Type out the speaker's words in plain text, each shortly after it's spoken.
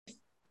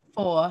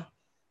4.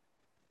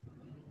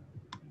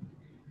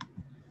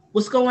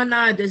 What's going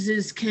on? This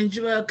is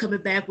Kendra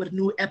coming back with a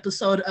new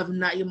episode of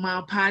Not Your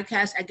Mom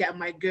podcast. I got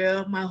my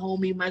girl, my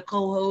homie, my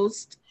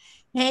co-host.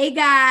 Hey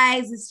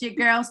guys, it's your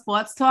girl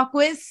Sports Talk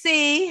with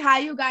C. How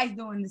you guys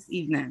doing this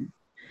evening?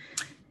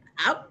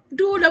 I'm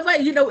doing all right.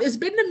 It's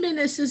been a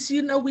minute since,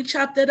 we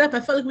chopped it up.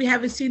 I feel like we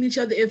haven't seen each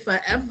other in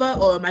forever,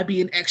 or am I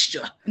being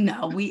extra?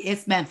 No,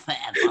 it's been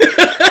forever.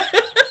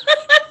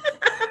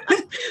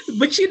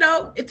 But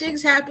if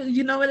things happen,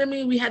 you know what I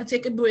mean? We had to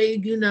take a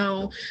break,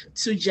 to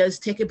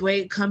just take a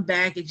break, come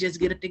back and just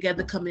get it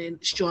together, come in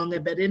stronger,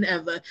 better than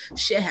ever.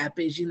 Shit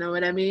happens, you know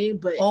what I mean?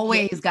 But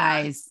always,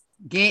 guys,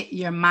 get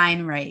your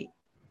mind right.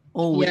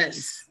 Always.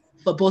 Yes.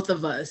 For both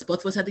of us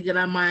have to get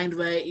our mind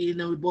right.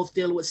 We both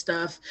deal with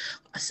stuff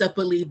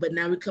separately, but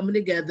now we're coming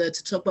together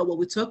to talk about what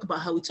we talk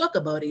about, how we talk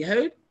about it. You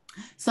heard?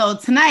 So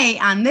tonight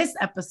on this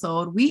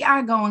episode, we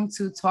are going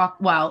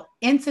to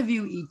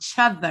interview each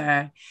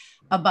other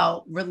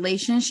about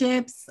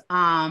relationships.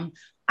 I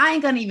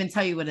ain't gonna even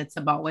tell you what it's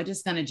about. We're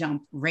just gonna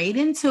jump right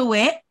into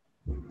it.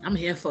 I'm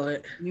here for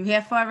it. You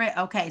here for it?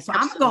 Okay, so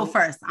absolutely. I'm gonna go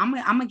first. I'm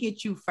gonna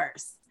get you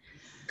first.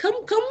 Come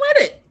with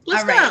it.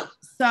 Let's go.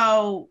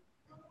 So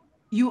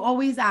you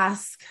always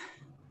ask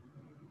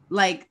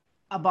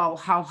about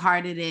how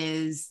hard it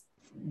is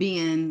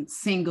being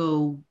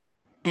single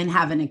and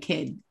having a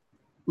kid.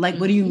 What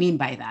do you mean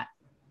by that?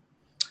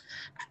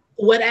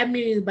 What I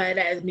mean by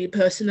that is, me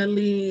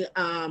personally,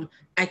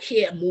 I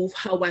can't move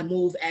how I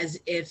move as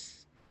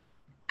if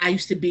I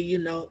used to be,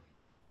 not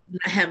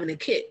having a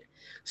kid.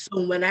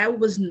 So when I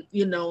was,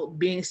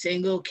 being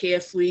single,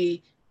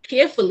 carefully,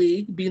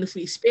 being a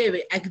free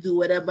spirit, I could do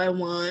whatever I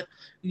want,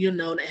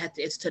 not have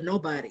to answer to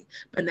nobody.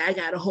 But now I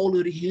got a whole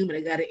little human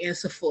I got to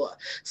answer for.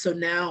 So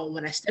now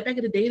when I step back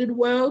in the dating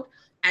world,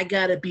 I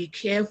got to be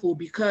careful,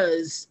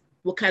 because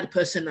what kind of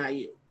person are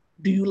you?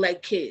 Do you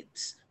like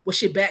kids? What's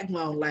your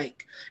background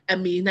like? I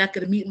mean, you're not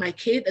going to meet my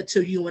kid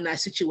until you and I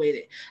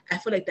situated. I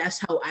feel like that's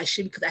how I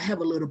should, because I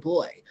have a little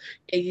boy.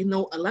 And,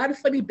 a lot of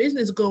funny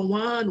business going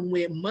on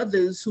with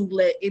mothers who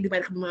let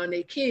anybody come around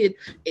their kid,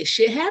 and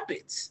shit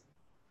happens.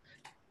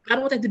 I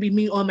don't want that to be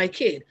me or my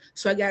kid.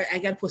 So I got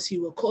to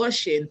proceed with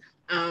caution.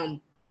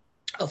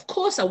 Of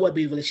course, I want to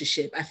be in a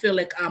relationship. I feel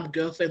like I'm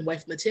girlfriend,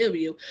 wife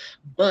material,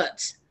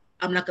 but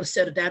I'm not going to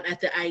settle down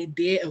at the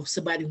idea of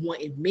somebody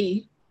wanting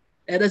me.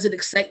 That doesn't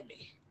excite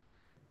me.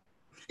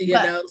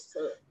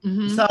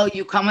 So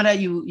you come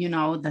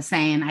with the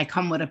saying, I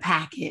come with a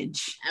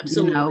package.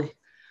 Absolutely.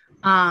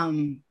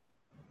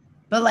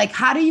 But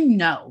how do you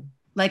know?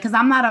 Because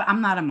I'm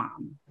not a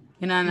mom.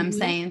 You know what I'm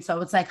saying? So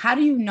it's how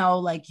do you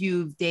know,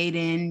 you've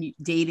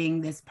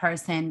dating this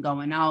person,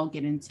 going out,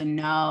 getting to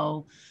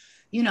know,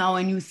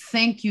 and you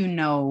think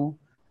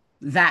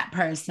that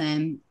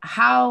person,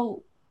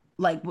 how,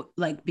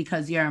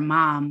 because you're a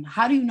mom,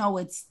 how do you know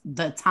it's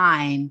the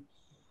time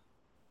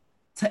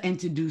to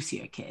introduce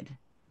your kid?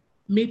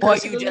 Me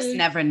personally, or you just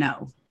never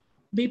know?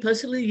 Me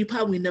personally, you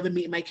probably never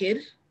meet my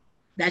kid.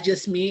 That's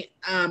just me.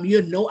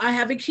 I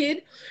have a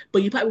kid,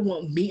 but you probably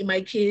won't meet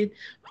my kid.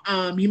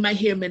 You might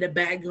hear him in the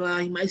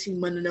background. You might see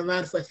him running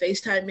around for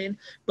FaceTiming.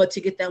 But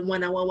to get that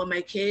one-on-one with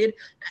my kid,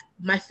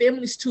 my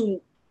family's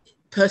too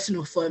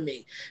personal for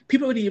me.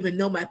 People wouldn't even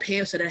know my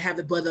parents, that I have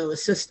a brother or a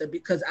sister,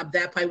 because I'm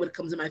that probably when it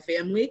comes to my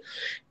family.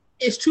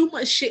 It's too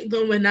much shit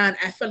going on.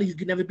 I feel like you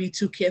can never be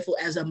too careful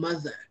as a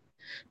mother,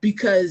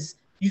 because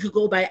you could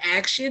go by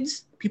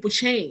actions, people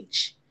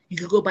change. You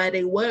could go by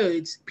their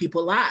words,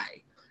 people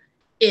lie.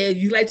 And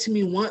you lied to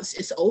me once,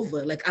 it's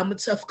over. I'm a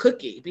tough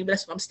cookie. Maybe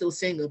that's why I'm still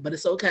single, but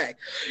it's okay.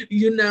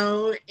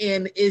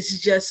 And it's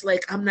just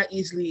I'm not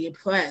easily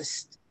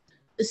impressed.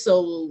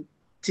 So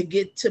to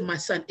get to my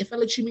son, if I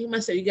let you meet my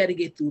son, you got to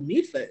get through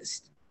me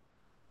first.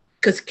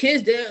 Because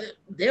kids,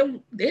 they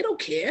don't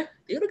care.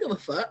 They don't give a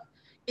fuck.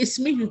 It's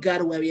me you got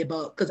to worry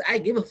about, because I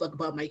give a fuck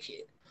about my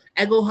kid.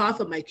 I go hard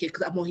for my kid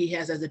because I'm what he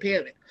has as a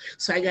parent.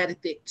 So I got to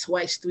think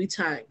twice, 3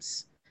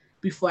 times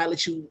before I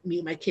let you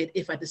meet my kid,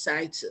 if I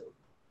decide to.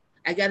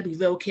 I got to be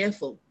very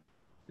careful,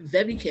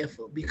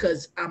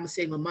 because I'm a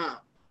single mom.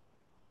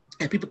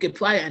 And people can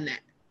pry on that,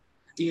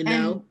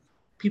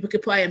 People can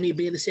pry on me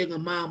being a single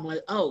mom,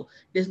 oh,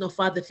 there's no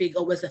father figure.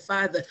 Oh, where's the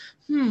father?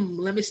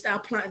 Let me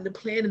start plotting and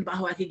planning about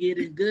how I can get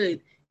in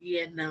good.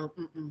 Yeah, no,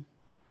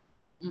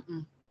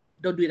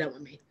 don't do that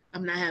with me.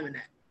 I'm not having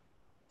that.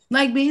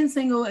 Being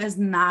single is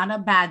not a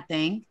bad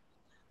thing,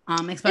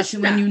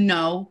 especially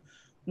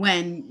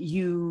when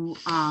you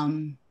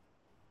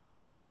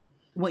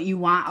what you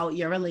want out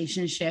your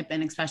relationship,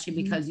 and especially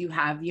because you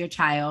have your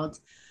child.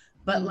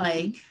 But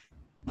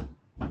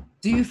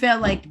do you feel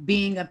like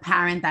being a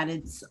parent that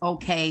it's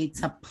okay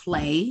to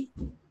play,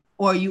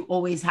 or you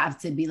always have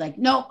to be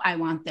nope, I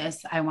want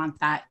this, I want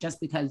that, just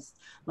because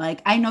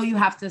I know you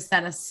have to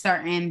set a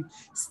certain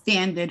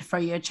standard for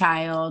your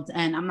child,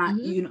 and I'm not,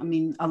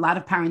 a lot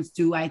of parents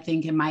do, I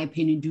think, in my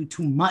opinion, do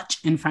too much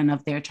in front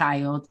of their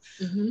child.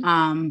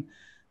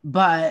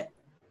 But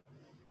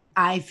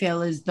I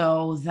feel as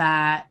though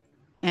that,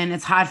 and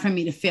it's hard for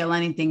me to feel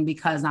anything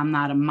because I'm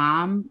not a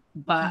mom,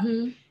 but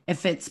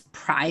if it's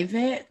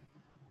private,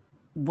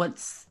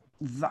 what's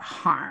the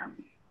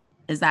harm?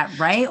 Is that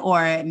right?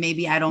 Or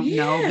maybe I don't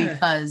know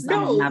because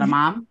I'm not a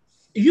mom.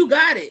 You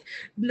got it.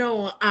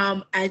 No,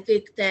 I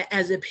think that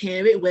as a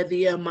parent, whether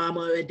you're a mom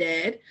or a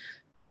dad,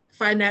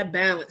 find that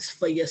balance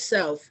for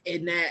yourself.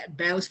 And that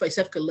balance for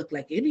yourself could look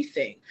like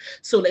anything.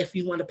 So if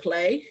you want to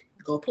play,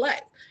 go play.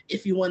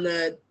 If you want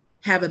to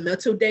have a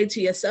mental day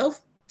to yourself,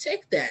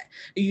 take that.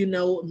 You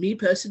know, me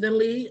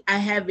personally, I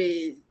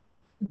haven't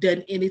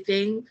done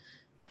anything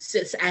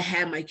since I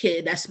had my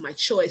kid. That's my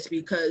choice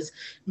because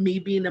me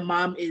being a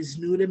mom is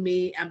new to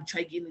me. I'm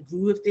trying to get in the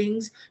groove of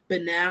things.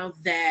 But now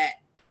that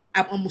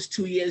I'm almost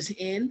 2 years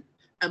in,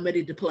 I'm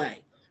ready to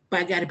play. But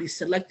I got to be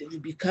selective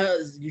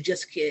because you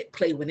just can't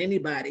play with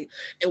anybody.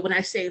 And when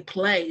I say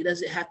play, it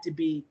doesn't have to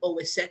be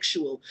always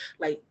sexual.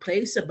 Like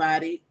play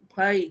somebody,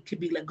 play could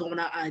be like going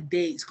out on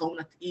dates, going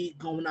out to eat,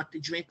 going out to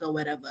drink or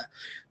whatever.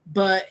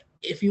 But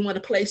if you want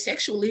to play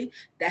sexually,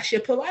 that's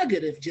your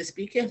prerogative. Just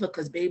be careful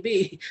because,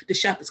 baby, the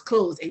shop is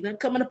closed. Ain't nothing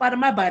coming up out of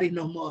my body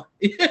no more.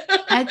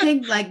 I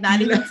think, like, not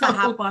even to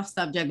hop off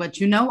subject, but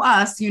you know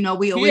us, you know,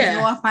 we always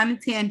go off on a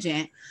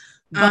tangent.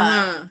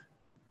 But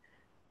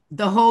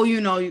the whole,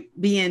 you know,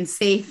 being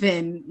safe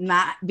and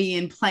not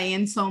being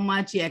playing so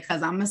much,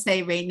 because I'm going to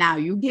say right now,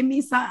 you give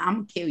me something, I'm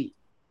going to kill you.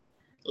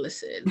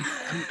 Listen,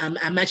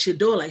 I'm at your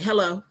door like,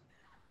 hello.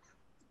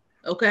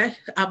 Okay?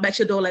 I'm at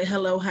your door like,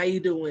 hello, how you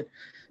doing?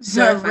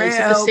 Sir, find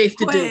something safe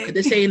to do because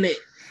this ain't it.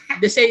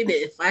 This ain't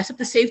it. Find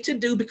something safe to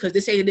do because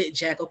this ain't it,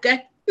 Jack,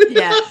 okay?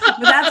 Yeah,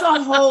 but that's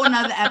a whole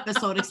nother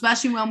episode,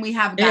 especially when we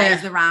have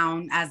guys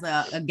around as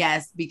a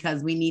guest,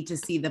 because we need to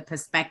see the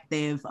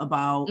perspective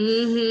about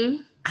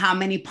how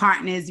many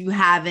partners you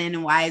have in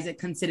and why is it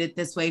considered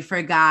this way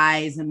for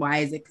guys and why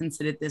is it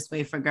considered this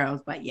way for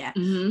girls. But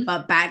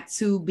but back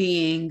to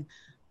being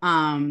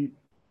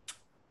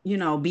you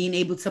know, being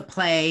able to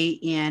play.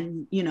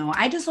 And, you know,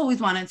 I just always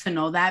wanted to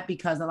know that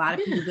because a lot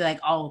of people be like,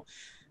 oh,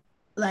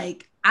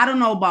 like, I don't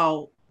know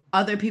about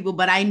other people,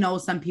 but I know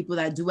some people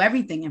that do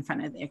everything in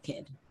front of their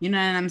kid. You know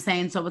what I'm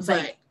saying? So it's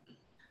like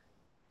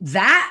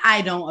that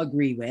I don't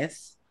agree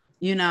with,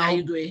 you know. I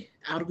agree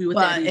with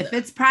that. But if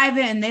it's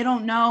private and they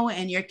don't know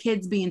and your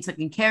kid's being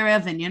taken care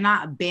of and you're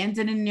not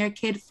abandoning your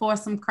kid for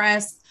some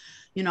crest,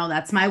 you know,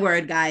 that's my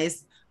word,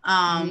 guys.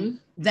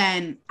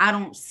 Then I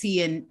don't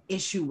see an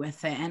issue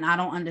with it. And I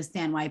don't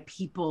understand why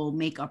people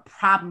make a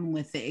problem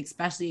with it,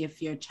 especially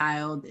if your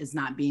child is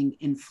not being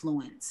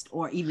influenced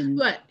or even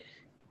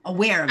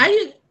aware of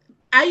it.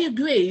 I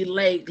agree.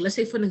 Like, let's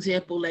say, for an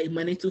example, like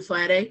Monday through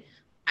Friday,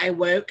 I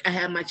work, I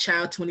have my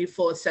child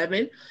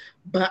 24/7,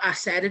 but on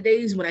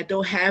Saturdays when I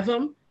don't have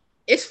them,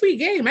 it's free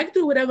game. I can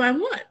do whatever I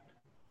want.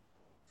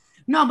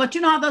 No, but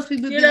you know how those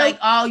people be like,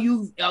 oh,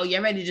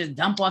 you're ready to just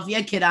dump off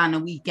your kid on the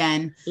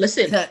weekend.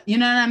 Listen, you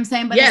know what I'm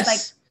saying? But it's like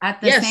at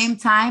the same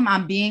time,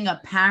 I'm being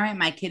a parent.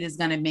 My kid is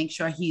going to make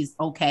sure he's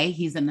okay.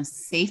 He's in a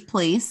safe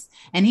place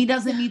and he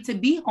doesn't need to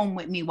be home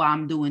with me while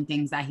I'm doing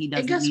things that he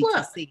doesn't need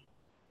to see.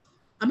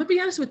 I'm going to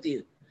be honest with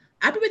you.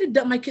 I'd be ready to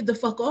dump my kid the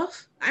fuck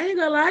off. I ain't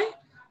going to lie.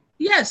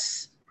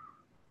 Yes.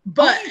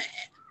 But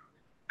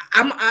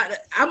I'm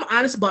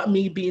honest about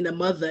me being a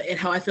mother and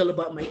how I feel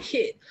about my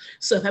kid.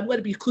 So if I'm going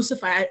to be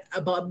crucified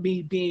about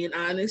me being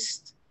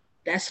honest,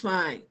 that's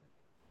fine.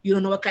 You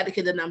don't know what kind of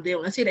kid that I'm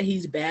dealing with. I say that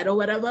he's bad or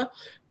whatever,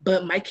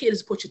 but my kid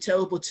is put your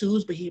terrible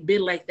twos, but he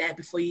been like that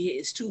before he hit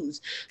his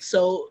twos.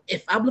 So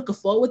if I'm looking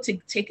forward to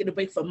taking a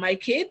break from my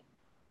kid,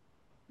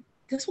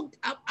 guess what?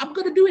 I'm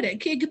going to do it.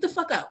 Kid, get the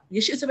fuck out.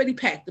 Your shit's already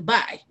packed.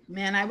 Bye.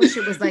 Man, I wish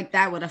it was like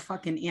that with a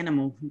fucking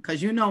animal.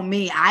 Because you know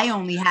me, I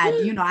only had,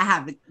 you know, I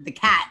have the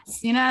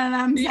cats. You know what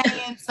I'm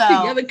saying?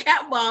 So you're the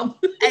cat mom.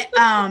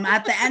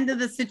 At the end of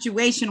the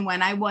situation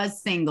when I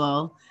was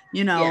single,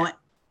 you know,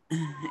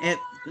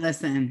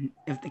 listen,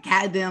 if the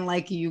cat didn't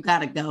like you, you got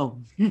to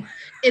go.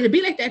 It'd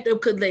be like that though,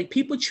 because like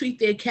people treat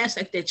their cats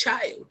like their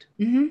child.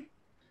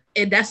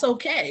 And that's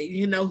okay.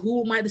 You know,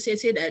 who am I to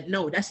say that?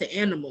 No, that's an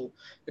animal.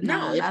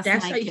 No, if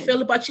that's how you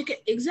feel about your cat,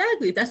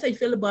 exactly. If that's how you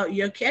feel about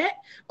your cat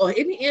or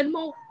any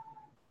animal,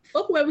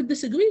 fuck whoever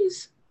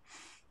disagrees.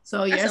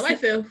 So that's how I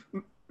feel.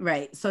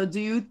 Right. So do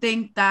you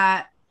think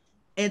that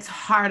it's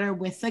harder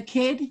with a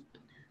kid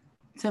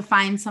to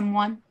find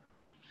someone?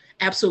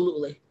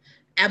 Absolutely.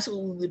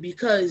 Absolutely.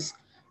 Because,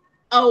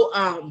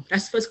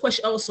 that's the first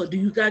question. Also, do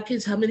you got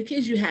kids? How many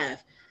kids you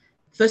have?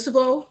 First of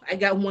all, I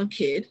got one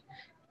kid.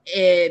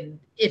 And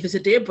if it's a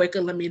deal breaker,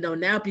 let me know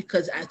now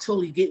because I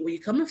totally get where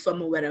you're coming from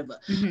or whatever.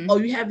 Oh,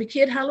 you have a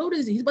kid? How old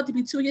is he? He's about to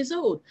be 2 years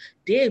old.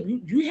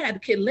 Damn, you had a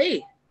kid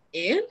late.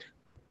 And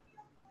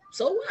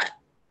so what?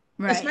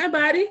 Right. It's my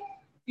body.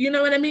 You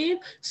know what I mean?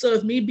 So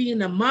if me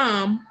being a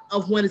mom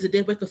of one is a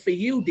deal breaker for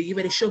you, then you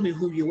better show me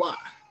who you are.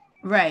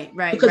 Right.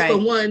 Because for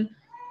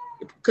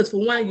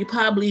one, you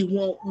probably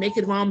won't make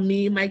it around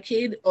me and my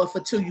kid. Or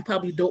for two, you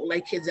probably don't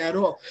like kids at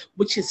all,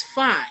 which is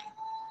fine.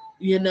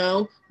 You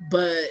know,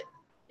 but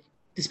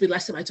this will be the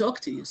last time I talk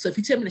to you. So if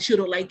you tell me that you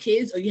don't like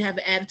kids or you have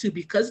an attitude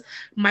because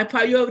my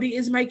priority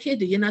is my kid,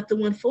 then you're not the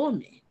one for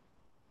me.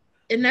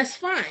 And that's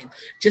fine.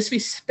 Just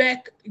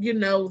respect, you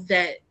know,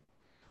 that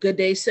Good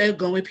day, sir.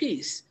 Go in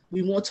peace.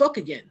 We won't talk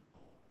again.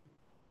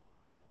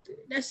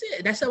 That's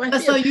it. That's how I feel.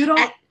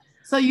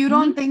 So you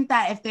don't think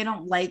that if they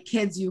don't like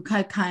kids, you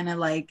could kind of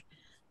like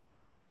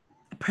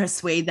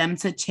persuade them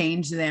to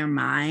change their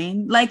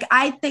mind? Like,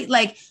 I think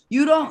like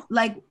you don't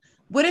like,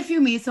 what if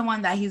you meet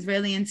someone that he's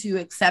really into,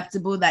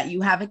 acceptable that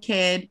you have a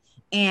kid,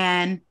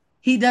 and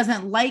he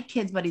doesn't like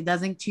kids, but he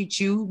doesn't treat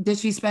you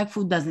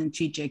disrespectful, doesn't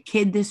treat your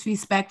kid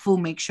disrespectful,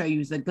 make sure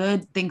you're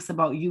good, thinks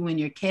about you and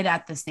your kid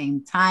at the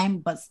same time,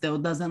 but still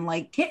doesn't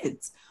like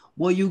kids?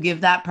 Will you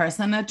give that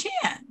person a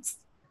chance?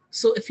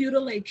 So if you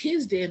don't like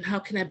kids, then how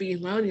can I be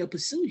around you or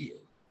pursue you?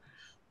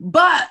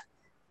 But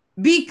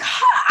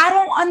because I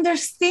don't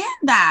understand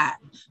that,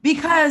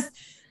 because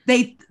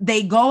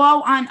they go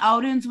out on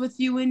outings with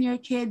you and your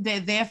kid.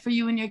 They're there for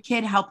you and your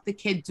kid, help the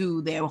kid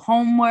do their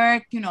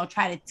homework,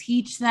 try to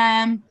teach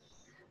them,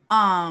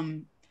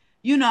 doesn't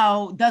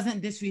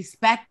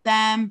disrespect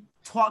them,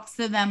 talks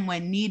to them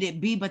when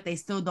needed be, but they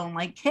still don't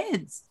like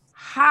kids.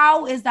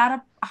 How is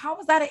that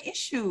an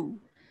issue?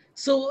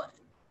 So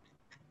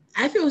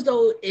I feel as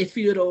though if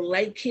you don't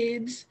like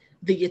kids,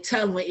 then you're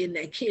tolerating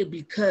that kid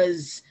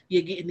because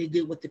you're getting to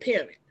deal with the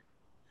parent.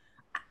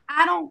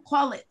 I don't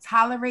call it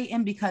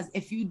tolerating, because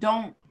if you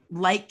don't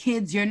like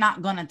kids, you're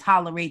not going to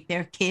tolerate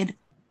their kid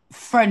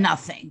for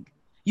nothing.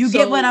 You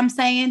get what I'm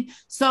saying?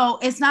 So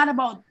it's not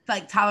about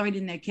like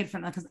tolerating their kid for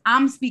nothing, because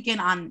I'm speaking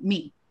on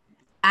me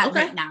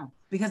right now,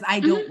 because I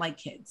don't like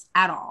kids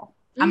at all.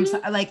 I'm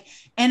like,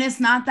 and it's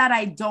not that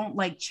I don't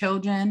like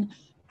children.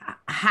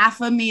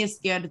 Half of me is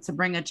scared to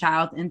bring a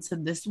child into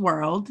this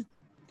world.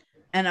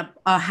 And a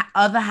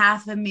other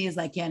half of me is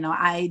like,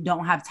 I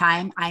don't have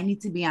time. I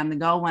need to be on the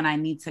go when I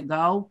need to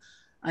go.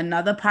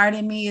 Another part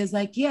of me is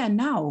like,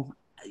 no,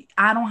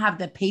 I don't have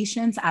the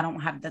patience. I don't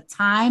have the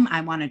time.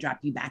 I want to drop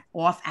you back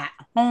off at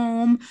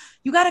home.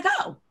 You got to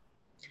go.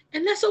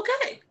 And that's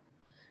okay.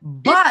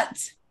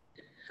 But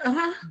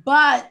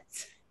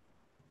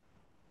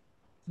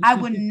I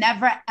would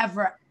never,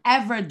 ever,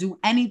 ever do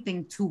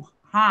anything to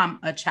harm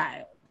a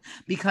child,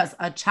 because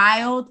a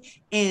child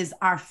is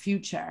our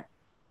future.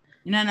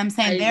 You know what I'm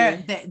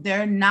saying?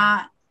 They're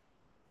not,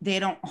 they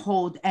don't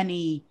hold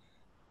any,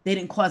 they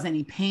didn't cause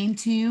any pain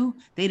to you.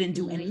 They didn't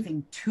do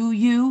anything to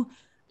you.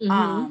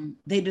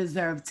 They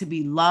deserve to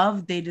be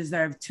loved. They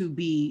deserve to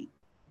be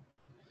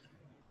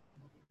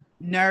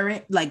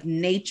nourished, like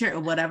nature or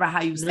whatever,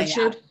 how you say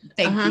it.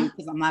 Thank you,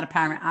 because I'm not a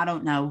parent. I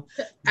don't know.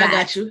 I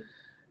got you.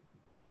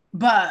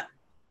 But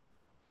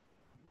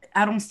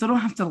I still don't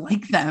have to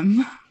like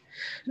them.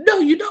 No,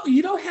 you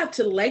don't have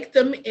to like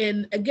them.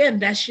 And again,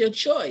 that's your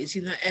choice.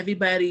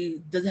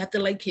 Everybody doesn't have to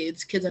like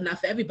kids. Kids are not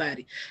for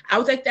everybody. I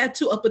was like that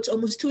too up until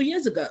almost 2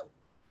 years ago.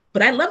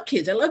 But I love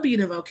kids. I love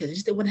being around kids. I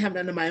just didn't want to have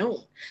none of my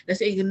own. They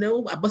say,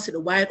 I busted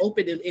it wide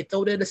open and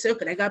throw it in a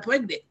circle. I got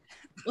pregnant.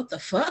 What the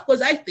fuck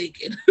was I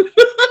thinking?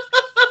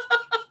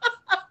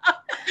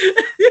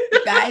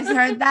 You guys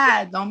heard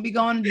that. Don't be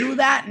going to do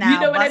that now. You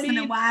know what Busting I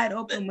mean? it wide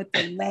open with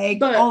the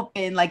leg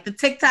open, like the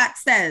TikTok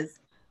says.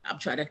 I'm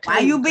trying to. Why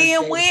you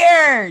being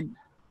weird?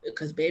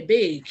 Because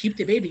baby, keep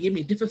the baby, give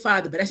me a different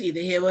father, but that's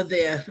either here or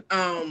there.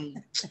 I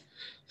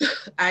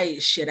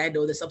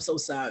know this. I'm so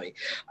sorry.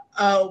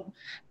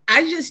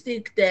 I just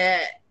think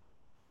that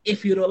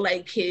if you don't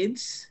like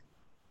kids,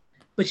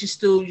 but you're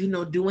still,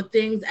 doing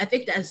things, I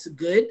think that's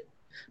good.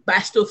 But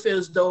I still feel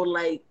as though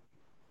like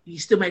you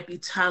still might be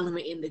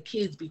tolerating the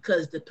kids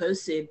because the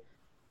person,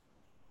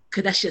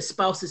 because that's your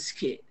spouse's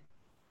kid.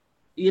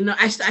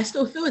 I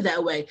still feel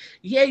that way.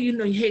 Yeah,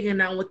 you're hanging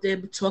out with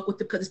them, talk with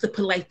them because it's the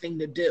polite thing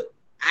to do.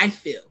 I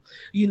feel,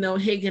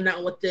 hanging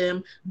out with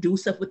them, do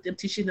stuff with them,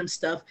 teaching them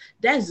stuff.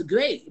 That's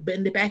great. But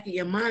in the back of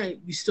your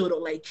mind, you still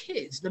don't like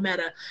kids. No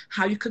matter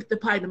how you cook the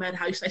pie, no matter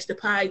how you slice the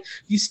pie,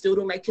 you still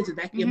don't like kids in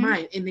the back of your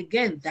mind. And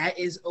again, that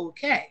is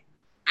okay.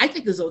 I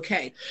think it's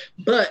okay.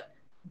 But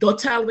don't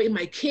tolerate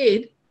my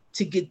kid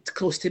to get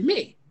close to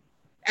me.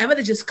 I'd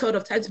rather just cut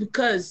off ties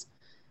because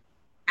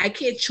I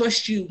can't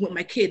trust you with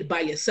my kid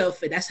by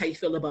yourself, and that's how you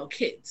feel about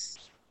kids.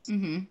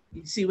 You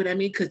see what I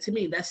mean? Because to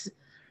me, that's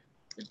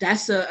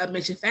a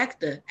major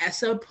factor. At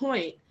some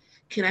point,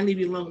 can I leave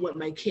you alone with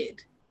my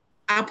kid?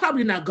 I'm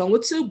probably not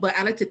going to, but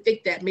I like to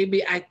think that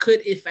maybe I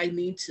could if I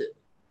need to.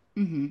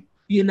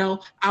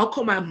 I'll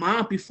call my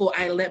mom before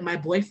I let my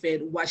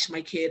boyfriend watch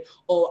my kid,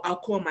 or I'll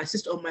call my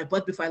sister or my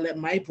brother before I let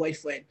my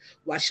boyfriend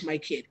watch my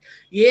kid.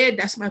 Yeah,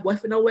 that's my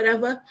boyfriend or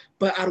whatever,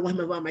 but I don't want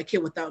him around my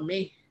kid without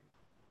me.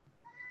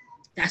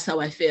 That's how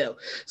I feel.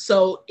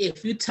 So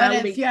if you tell me,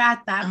 if you're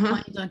at that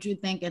point, don't you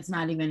think it's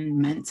not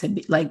even meant to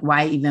be? Like,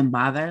 why even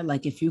bother?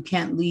 Like, if you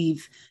can't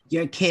leave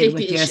your kid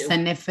with your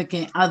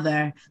significant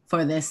other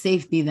for their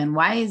safety, then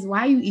why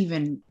are you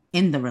even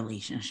in the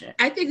relationship?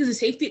 I think it's a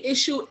safety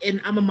issue,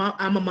 and I'm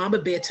a mama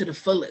bear to the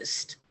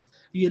fullest.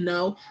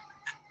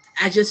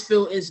 I just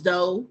feel as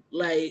though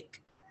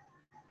like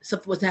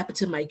something was happened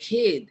to my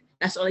kid.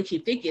 That's all I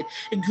keep thinking.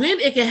 And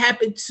granted, anything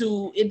happen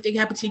to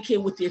your kid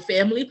with your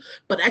family,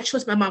 but I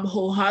trust my mom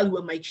wholeheartedly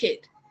with my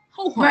kid.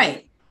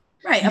 Wholeheartedly.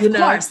 Right. Of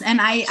course. And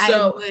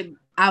I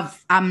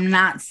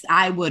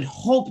would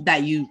hope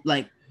that you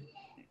like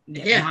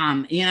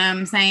mom. You know what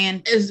I'm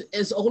saying?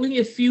 It's only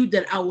a few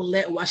that I will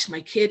let watch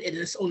my kid, and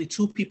it's only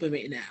 2 people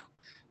right now.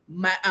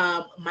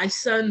 My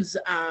son's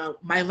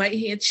my right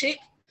hand chick.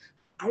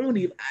 I won't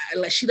even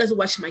like she doesn't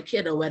watch my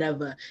kid or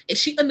whatever, and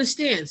she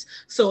understands.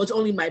 So it's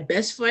only my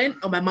best friend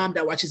or my mom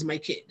that watches my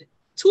kid.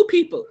 2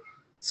 people.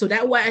 So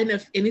that way, and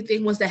if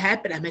anything was to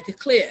happen, I make it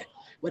clear.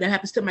 Whatever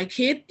happens to my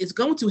kid is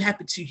going to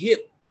happen to you.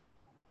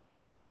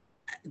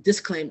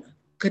 Disclaimer,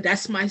 because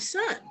that's my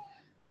son.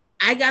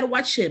 I gotta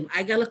watch him.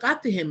 I gotta look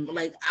after him.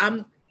 Like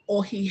I'm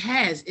all he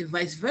has, and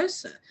vice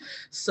versa.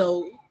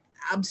 So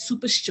I'm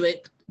super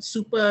strict,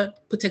 super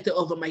protective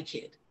over my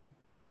kid.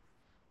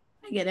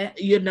 I get it.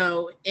 You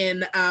know,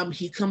 and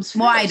he comes first.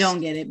 Well, I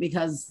don't get it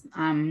because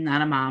I'm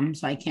not a mom,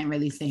 so I can't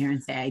really sit here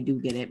and say I do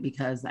get it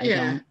because I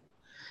don't.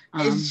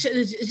 It's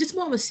just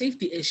more of a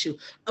safety issue.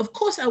 Of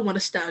course, I want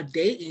to start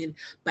dating,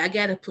 but I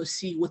gotta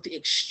proceed with the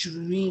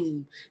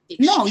extreme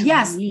no,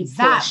 yes, that.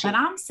 portion. But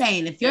I'm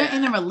saying if you're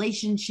in a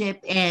relationship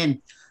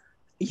and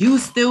you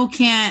still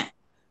can't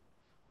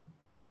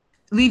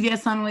leave your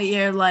son with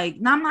your like,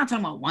 no, I'm not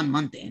talking about 1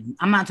 month in.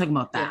 I'm not talking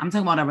about that. I'm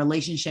talking about a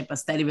relationship, a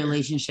steady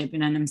relationship. You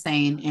know what I'm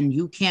saying? And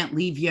you can't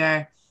leave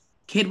your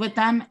kid with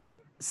them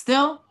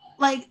still.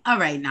 Like, all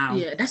right, now.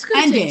 Yeah, that's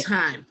gonna take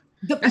time.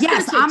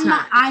 Yes, I'm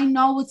not. I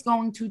know it's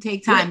going to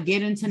take time. Yeah,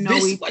 getting to know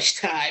this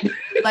much time.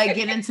 like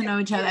getting to know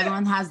each other.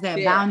 Everyone has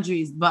their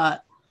boundaries,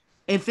 but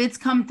if it's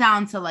come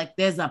down to like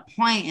there's a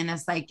point and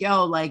it's like,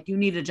 yo, like you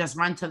need to just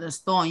run to the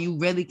store and you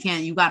really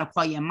can't. You got to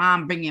call your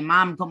mom, bring your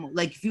mom. Come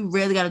like if you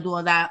really got to do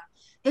all that,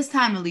 it's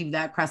time to leave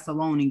that crest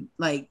alone.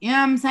 Like you know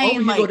what I'm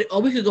saying? We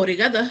could go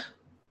together.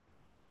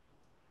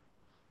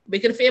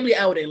 Make it a family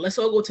outing. Let's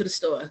all go to the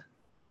store.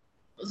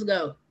 Let's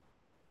go.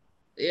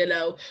 You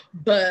know,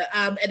 but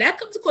and that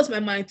comes across my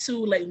mind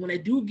too. Like when I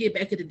do get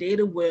back in the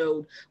dating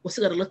world, what's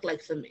it gonna look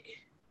like for me?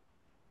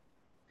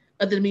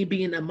 Other than me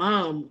being a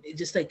mom, it's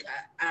just like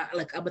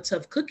I'm a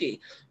tough cookie.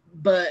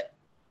 But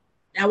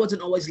I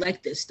wasn't always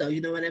like this, though.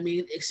 You know what I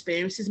mean?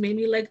 Experiences made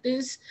me like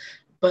this.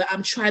 But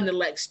I'm trying to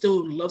like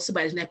still love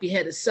somebody's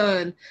nappy-headed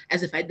son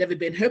as if I'd never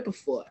been hurt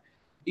before.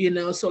 You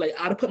know, so like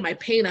I'll put my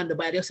pain on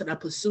nobody else that I'm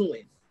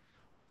pursuing.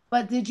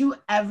 But did you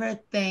ever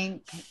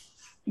think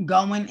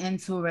going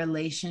into a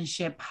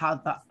relationship how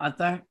the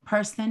other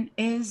person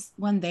is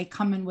when they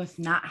come in with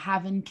not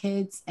having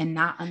kids and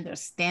not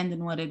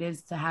understanding what it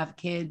is to have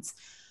kids?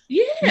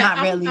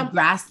 Not really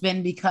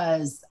grasping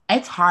because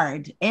it's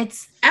hard.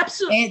 It's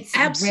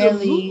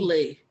absolutely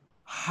really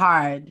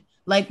hard.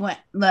 Like when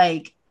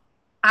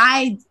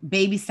I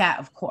babysat,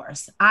 of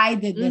course. I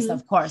did this,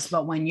 of course.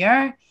 But when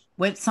you're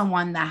with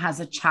someone that has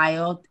a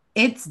child,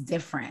 it's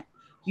different.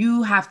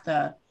 You have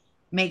to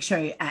make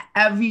sure at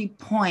every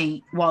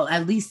point, well,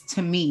 at least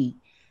to me,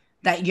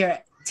 that you're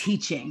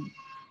teaching,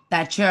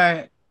 that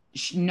you're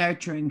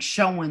nurturing,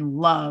 showing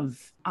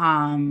love.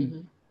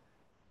 And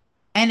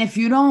if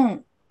you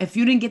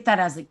didn't get that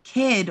as a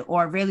kid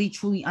or really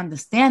truly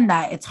understand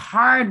that, it's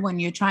hard when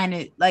you're trying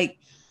to like,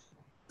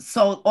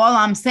 so all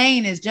I'm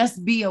saying is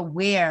just be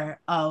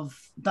aware of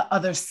the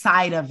other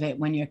side of it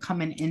when you're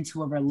coming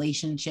into a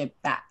relationship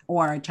that,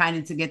 or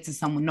trying to get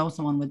to know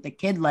someone with a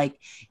kid. Like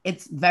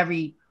it's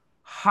very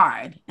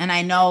hard. And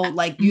I know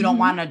like you don't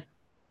want to,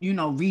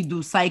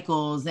 redo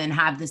cycles and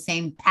have the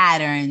same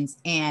patterns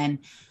and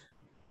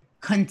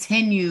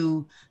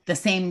continue the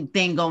same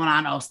thing going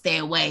on. Oh, stay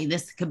away.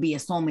 This could be a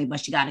soulmate, but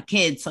she got a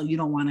kid. So you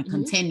don't want to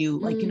continue.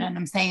 Like, you know what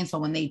I'm saying? So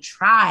when they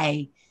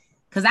try,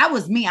 because that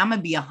was me, I'm going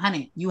to be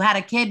 100. You had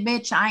a kid,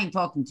 bitch. I ain't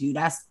talking to you.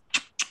 That's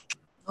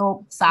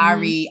oh,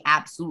 sorry.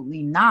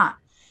 Absolutely not.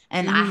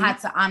 And I had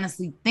to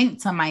honestly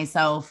think to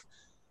myself,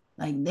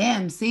 like,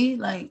 damn, see,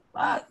 like,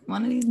 fuck,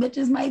 one of these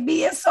bitches might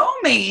be a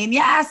soulmate. And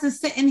your ass is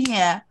sitting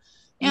here.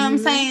 You know what I'm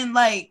saying?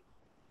 Like,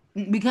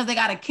 because they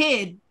got a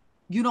kid,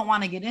 you don't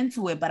want to get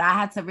into it. But I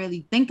had to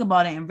really think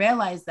about it and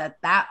realize that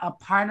a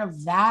part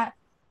of that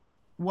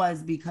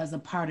was because a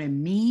part of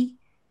me,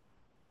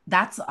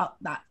 that's a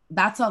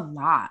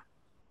lot.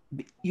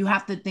 You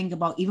have to think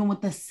about even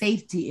with the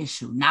safety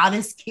issue. Now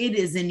this kid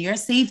is in your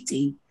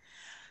safety.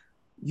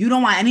 You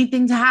don't want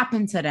anything to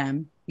happen to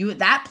them.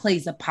 That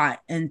plays a part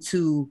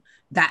into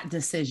that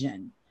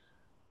decision.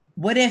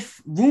 What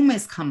if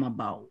rumors come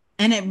about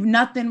and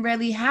nothing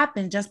really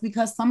happened just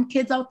because some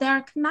kids out there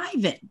are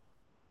conniving?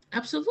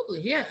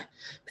 Absolutely, yeah.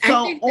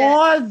 So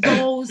all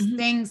those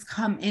things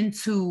come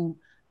into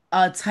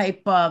a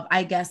type of,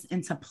 I guess,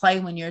 into play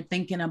when you're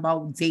thinking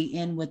about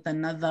dating with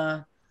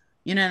another.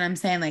 You know what I'm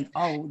saying? Like,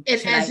 oh, and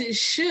it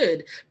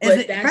should.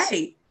 But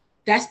right?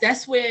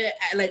 That's where,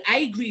 like, I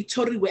agree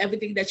totally with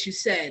everything that you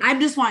said. I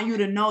just want you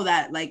to know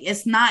that, like,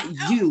 it's not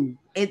you.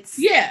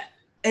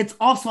 It's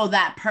also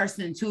that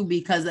person too,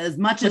 because as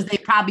much as they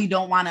probably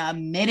don't want to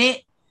admit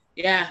it,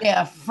 they're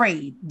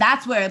afraid.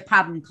 That's where the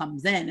problem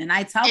comes in. And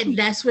I tell people,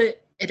 that's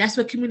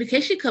where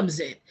communication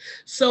comes in.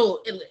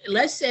 So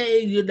let's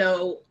say,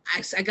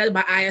 I got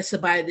my eye on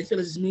somebody, the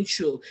feelings is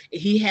mutual, and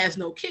he has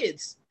no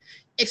kids.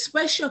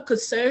 express your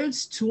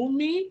concerns to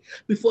me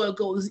before it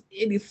goes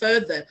any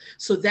further.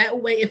 So that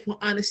way, if we're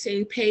on the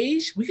same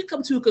page, we can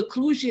come to a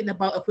conclusion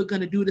about if we're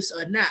going to do this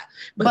or not.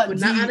 But if we're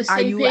not on the are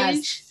same you as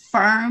page,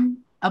 firm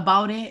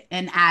about it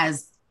and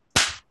as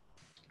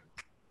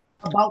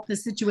about the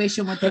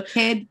situation with the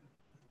kid?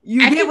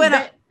 You get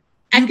what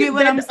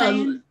I'm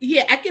saying?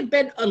 I can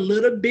bend a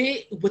little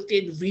bit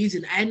within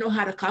reason. I know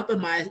how to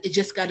compromise. It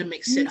just got to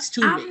make sense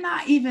to me. I'm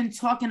not even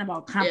talking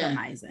about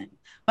compromising.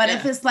 But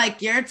if it's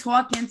like you're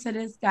talking to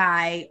this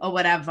guy or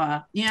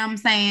whatever, you know what I'm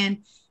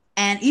saying?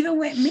 And even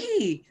with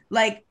me,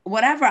 like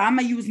whatever, I'm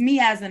going to use me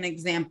as an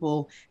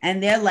example.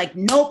 And they're like,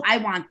 nope, I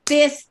want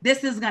this.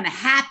 This is going to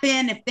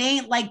happen. If they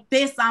ain't like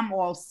this, I'm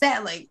all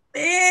set. Like,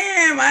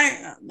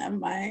 damn, never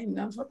mind.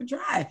 Don't fucking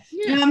try.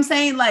 You know what I'm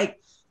saying? Like,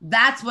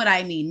 that's what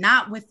I mean.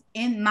 Not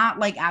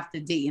like after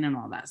dating and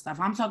all that stuff.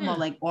 I'm talking about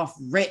like off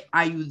rip.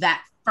 Are you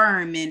that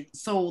firm? And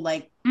so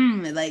like,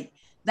 like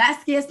that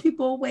scares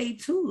people away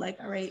too. Like,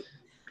 all right.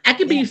 I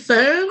can be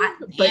firm,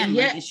 but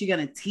like, is she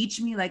gonna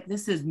teach me? Like,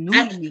 this is new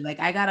to me. Like,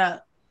 I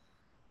gotta,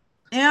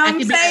 you know what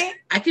I'm saying?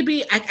 I could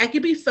be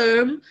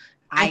firm.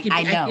 I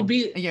know.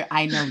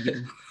 I know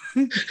you,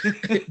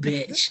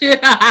 bitch.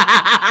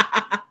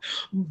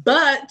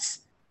 But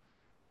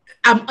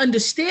I'm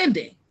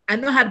understanding. I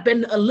know how to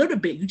bend a little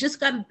bit. You just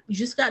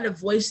gotta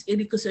voice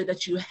any concern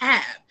that you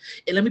have,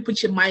 and let me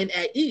put your mind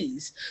at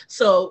ease.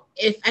 So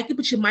if I can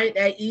put your mind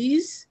at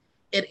ease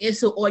and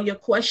answer all your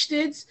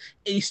questions,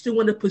 and you still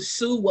want to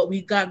pursue what we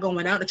got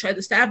going on to try to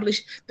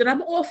establish, then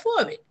I'm all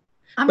for it.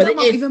 I'm talking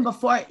about even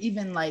before,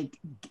 even like,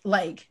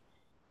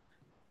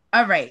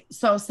 all right.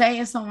 So say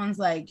if someone's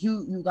like,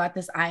 you got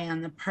this eye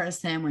on the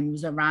person when you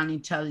was around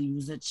each other, you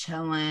was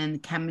chilling,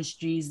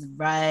 chemistry's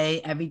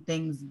right,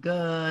 everything's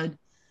good.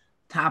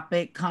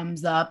 Topic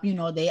comes up, you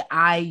know, they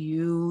eye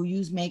you,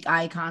 you make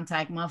eye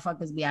contact,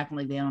 motherfuckers be acting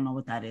like they don't know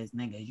what that is,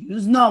 nigga. You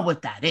just know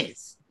what that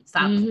is.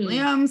 Stop. You know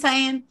what I'm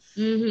saying?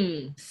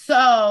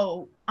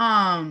 So,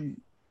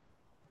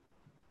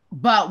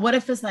 but what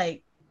if it's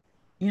like,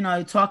 you know,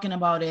 you're talking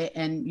about it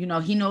and, you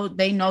know,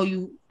 they know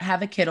you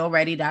have a kid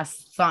already.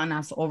 That's something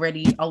that's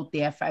already out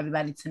there for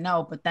everybody to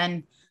know. But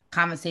then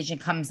conversation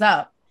comes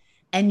up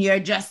and you're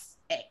just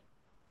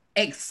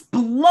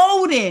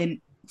exploding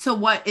to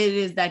what it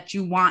is that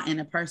you want in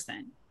a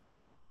person.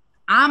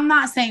 I'm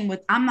not saying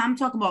I'm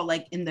talking about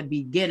like in the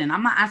beginning.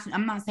 I'm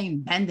not saying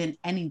bending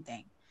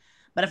anything.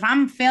 But if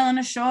I'm feeling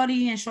a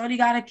shorty and shorty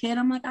got a kid,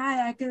 I'm like,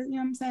 I could, you know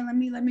what I'm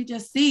saying? Let me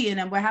just see. And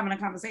then we're having a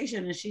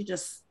conversation and she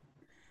just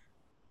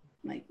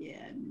like,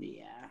 yeah,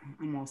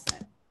 I'm all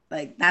set.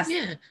 Like that's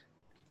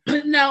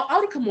No, I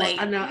would come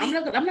off. No, I'm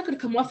not gonna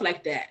come off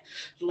like that.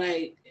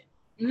 Like,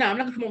 no, I'm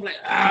not gonna come off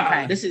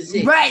like, this is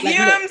it. Right, like, you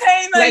know what I'm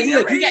saying? Like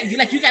look,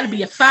 you gotta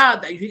be a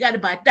father. You gotta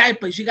buy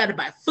diapers. You gotta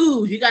buy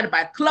food. You gotta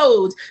buy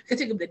clothes. You gotta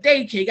take them to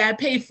daycare. You gotta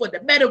pay for the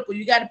medical.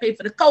 You gotta pay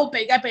for the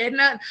copay. You gotta pay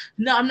nothing.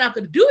 No, I'm not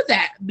gonna do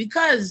that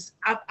because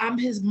I'm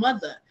his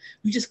mother.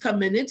 You just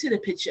coming into the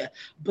picture.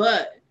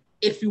 But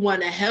if you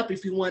want to help,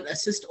 if you want to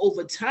assist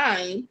over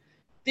time,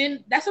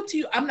 then that's up to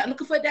you. I'm not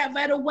looking for that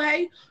right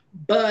away.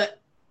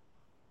 But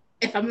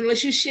if I'm in a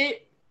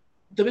relationship,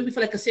 don't make me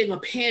feel like a single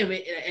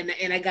parent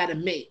and I got a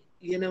mate.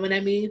 You know what I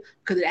mean?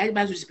 Because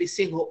everybody would just be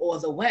single all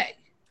the way.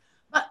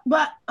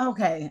 But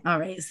okay, all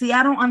right. See,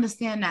 I don't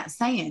understand that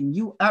saying.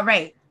 You all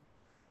right?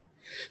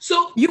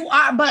 So you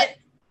are, but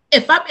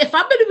if I'm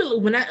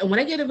in a, when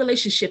I get a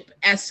relationship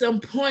at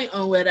some point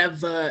or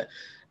whatever,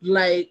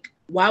 like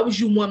why would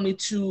you want me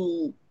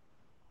to?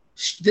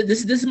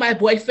 This is my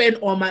boyfriend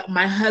or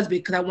my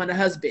husband because I want a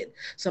husband.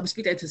 So I'm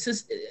speaking to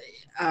sister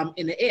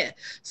in the air.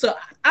 So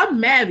I'm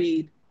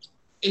married.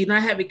 And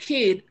I have a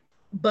kid,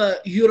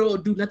 but you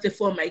don't do nothing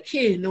for my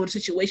kid. You know the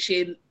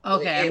situation.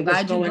 Okay, I'm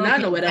glad you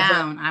broke it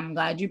down. I'm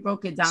glad you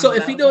broke it down. So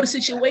if you know the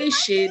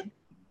situation,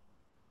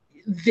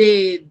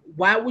 then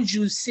why would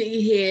you sit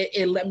here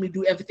and let me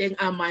do everything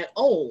on my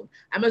own?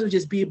 I might as well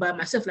just be by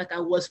myself like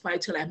I was prior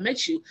till I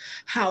met you.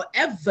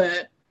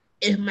 However,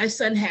 if my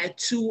son had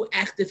two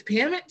active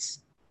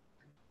parents,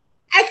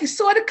 I can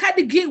sort of kind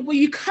of get where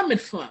you're coming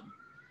from.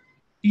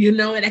 You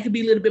know, and that could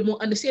be a little bit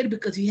more understanding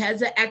because he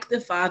has an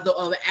active father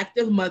or an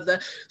active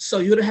mother. So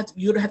you don't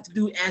have to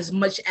do as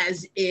much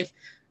as if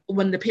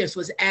one of the parents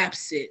was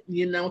absent.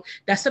 You know,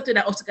 that's something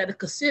I also got to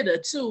consider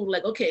too.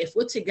 Like, okay, if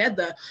we're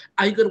together,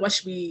 are you going to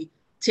watch me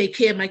take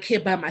care of my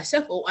kid by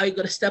myself, or are you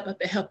going to step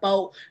up and help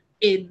out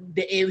in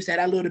the areas that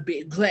are a little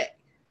bit neglect?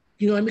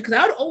 You know what I mean? Because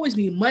I would always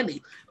need money.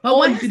 But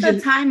when is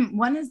the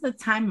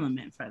time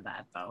limit for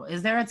that though?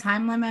 Is there a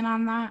time limit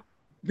on that?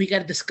 We got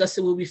to discuss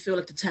it when we feel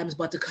like the time is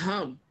about to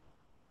come.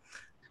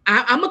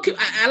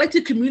 I like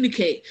to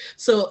communicate.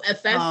 So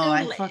if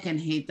I fucking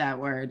hate that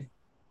word.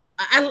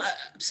 I'm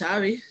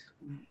sorry.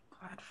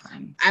 God,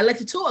 fine. I like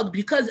to talk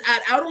because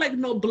I don't like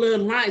no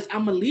blurred lines.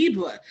 I'm a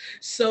Libra,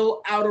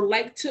 so I would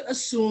like to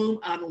assume.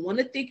 I don't want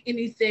to think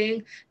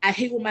anything. I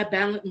hate when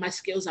my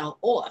skills are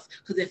off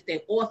because if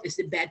they're off, it's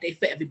a bad day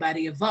for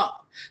everybody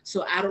involved.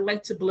 So I don't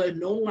like to blur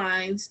no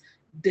lines.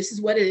 This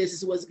is what it is.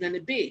 This is what it's going to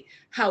be.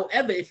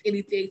 However, if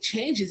anything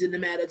changes in a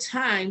matter of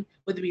time,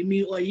 whether it be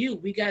me or you,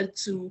 we got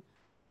to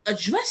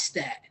address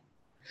that.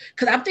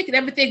 Because I'm thinking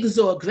everything is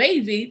all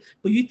gravy,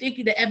 but you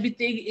thinking that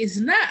everything is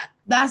not.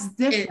 That's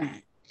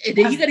different. And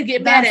then you're going to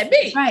get mad at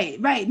me.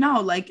 Right.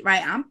 No, like,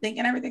 right. I'm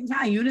thinking everything's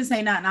fine. You didn't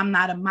say nothing. I'm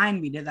not a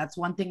mind reader. That's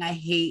one thing I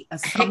hate.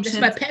 Assumptions.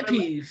 That's my pet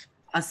peeve.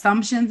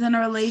 Assumptions in a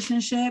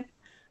relationship.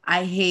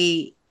 I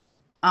hate,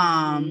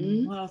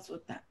 what else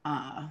with that?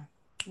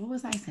 What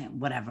was I saying?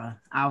 Whatever.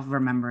 I'll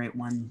remember it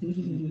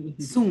one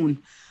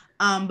soon.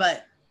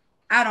 But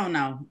I don't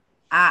know.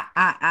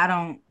 I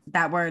don't,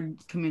 that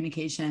word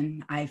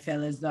communication, I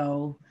feel as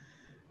though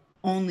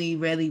only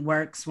really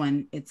works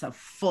when it's a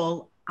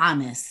full,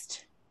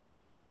 honest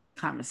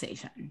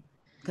conversation.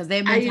 Because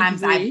there have been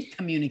times I've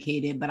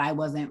communicated, but I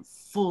wasn't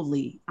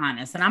fully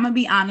honest. And I'm going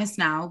to be honest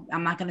now.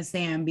 I'm not going to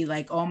say and be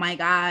like, oh my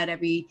God,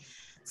 every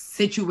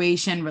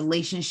situation,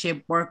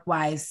 relationship,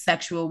 work-wise,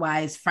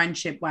 sexual-wise,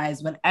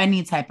 friendship-wise, with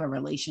any type of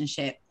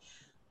relationship.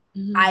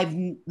 I've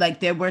like,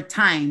 there were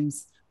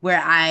times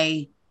where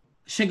I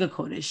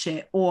sugarcoated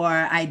shit, or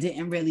I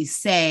didn't really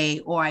say,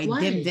 or I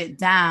dimmed it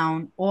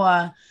down,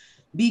 or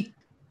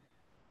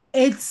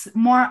it's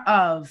more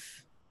of,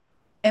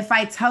 if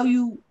I tell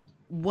you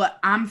what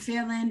I'm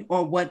feeling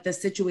or what the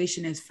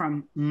situation is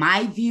from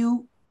my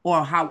view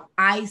or how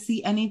I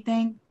see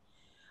anything,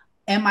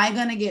 am I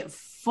going to get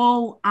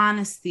full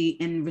honesty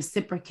and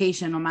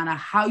reciprocation no matter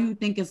how you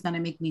think it's going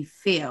to make me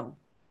feel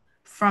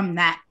from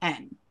that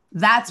end?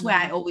 That's where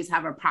I always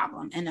have a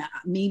problem. And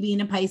me being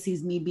a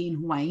Pisces, me being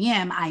who I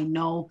am, I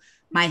know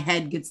my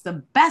head gets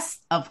the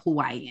best of who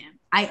I am.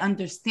 I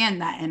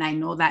understand that. And I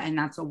know that. And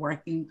that's a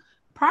working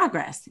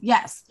progress.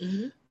 Yes.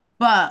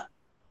 But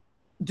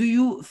do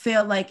you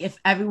feel like if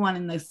everyone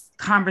in this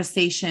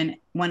conversation,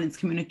 when it's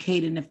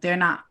communicated, if they're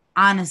not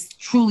honest,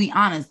 truly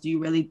honest, do you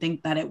really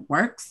think that it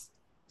works?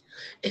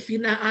 If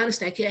you're not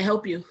honest, I can't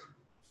help you.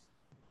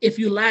 If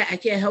you lie, I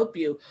can't help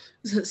you.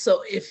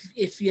 So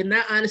if you're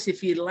not honest,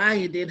 if you're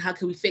lying, then how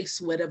can we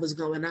fix whatever's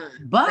going on?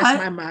 But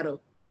that's my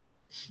motto.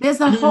 There's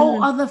a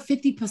whole other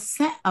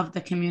 50% of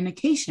the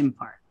communication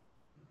part.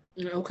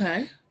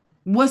 Okay.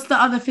 What's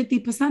the other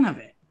 50% of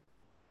it?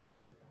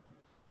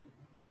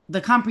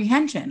 The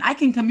comprehension. I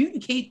can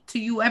communicate to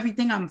you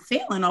everything I'm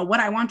feeling or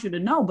what I want you to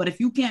know. But if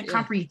you can't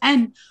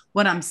comprehend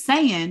what I'm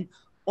saying,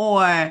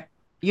 or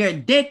you're a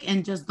dick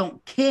and just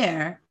don't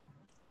care,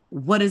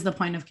 what is the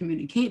point of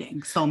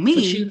communicating? So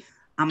me,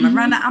 I'm a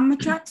runner. I'm a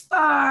track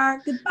star.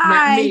 Goodbye.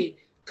 Not me.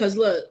 Because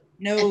look,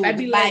 no, if I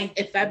be like,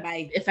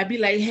 if I be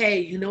like,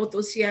 hey, you know what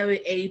those Sierra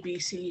A, B,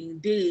 C,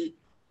 and D,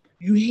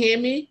 you hear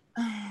me,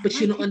 but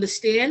you don't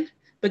understand.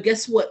 But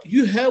guess what?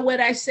 You heard what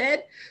I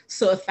said.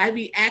 So if I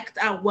react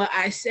out what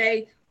I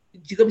say,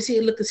 you're gonna be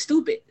saying looking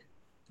stupid.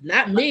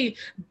 Not me,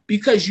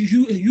 because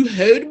you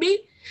heard me.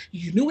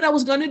 You knew what I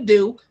was gonna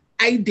do.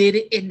 I did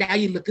it, and now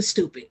you're looking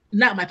stupid.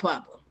 Not my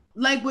problem.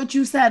 Like what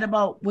you said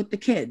about with the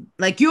kid.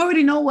 Like, you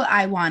already know what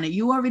I wanted.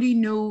 You already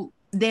knew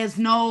there's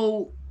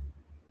no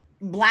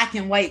black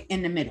and white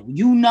in the middle.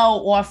 You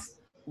know, off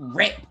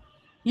rip.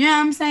 You know what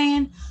I'm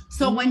saying?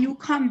 So when you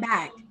come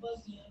back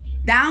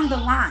down the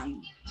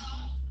line,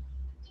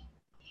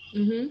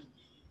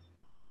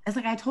 it's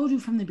like I told you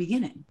from the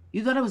beginning.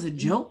 You thought it was a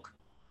joke?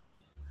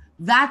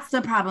 That's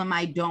the problem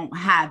I don't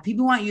have.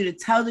 People want you to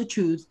tell the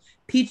truth.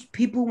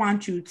 People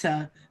want you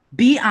to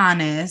be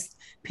honest.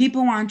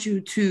 People want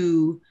you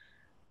to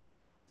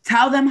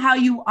tell them how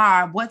you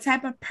are, what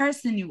type of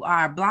person you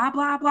are, blah,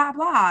 blah, blah,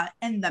 blah.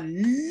 And the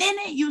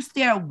minute you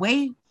stay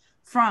away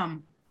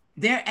from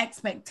their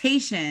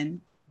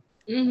expectation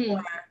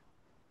or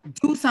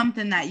do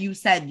something that you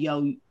said,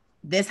 yo,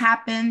 this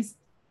happens,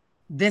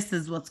 this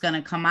is what's going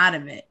to come out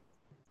of it.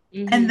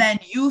 And then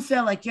you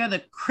feel like you're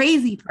the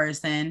crazy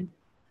person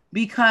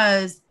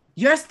because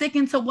you're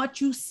sticking to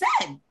what you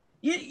said.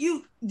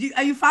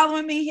 Are you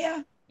following me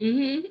here?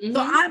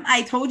 So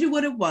I told you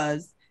what it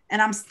was,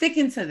 and I'm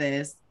sticking to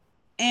this.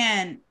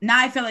 And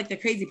now I feel like the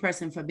crazy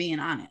person for being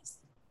honest.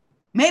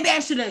 Maybe I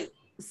should have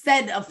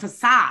said a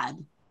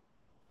facade.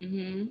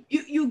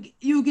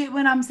 You get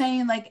what I'm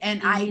saying? Like,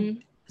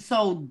 and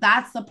so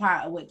that's the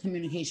part with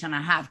communication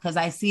I have, because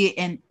I see it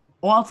in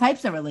all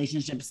types of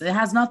relationships. It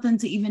has nothing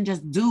to even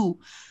just do,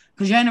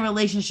 because you're in a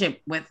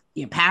relationship with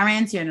your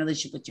parents, you're in a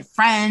relationship with your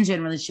friends, you're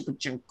in a relationship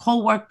with your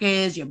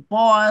coworkers, your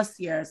boss,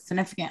 your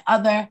significant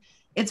other.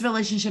 It's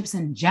relationships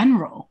in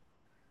general.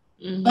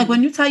 Like,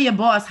 when you tell your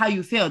boss how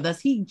you feel,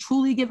 does he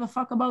truly give a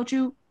fuck about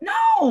you?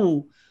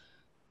 No.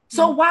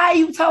 So why are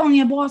you telling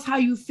your boss how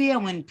you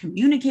feel when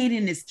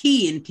communicating is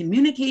key and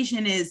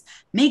communication is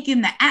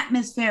making the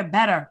atmosphere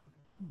better?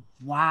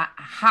 Why?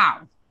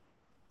 How?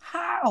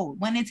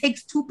 When it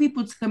takes two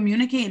people to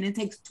communicate and it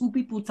takes two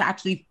people to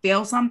actually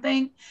feel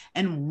something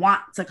and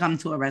want to come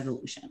to a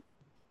resolution.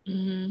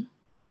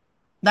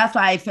 That's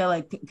why I feel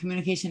like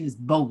communication is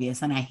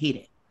bogus and I hate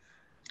it.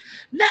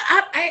 No,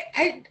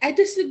 I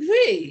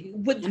disagree.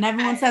 And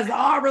everyone says,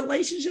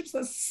 relationships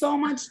are so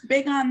much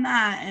big on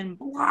that and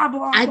blah,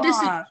 blah,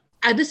 blah.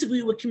 I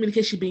disagree with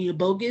communication being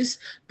bogus,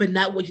 but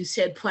not what you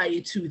said prior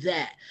to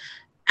that.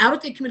 I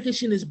don't think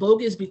communication is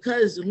bogus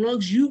because as long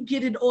as you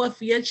get it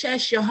off your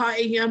chest, your heart,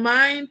 and your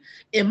mind,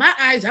 in my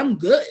eyes, I'm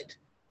good.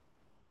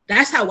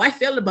 That's how I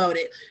feel about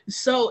it.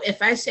 So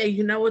if I say,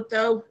 you know what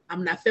though,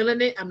 I'm not feeling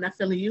it, I'm not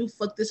feeling you,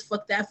 fuck this,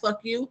 fuck that, fuck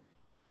you.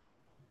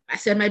 I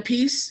said my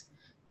piece.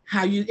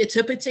 How you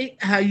interpret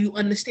it, how you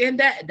understand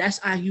that, that's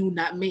on you,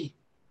 not me.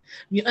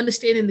 Your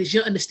understanding is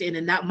your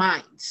understanding, not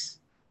mine's.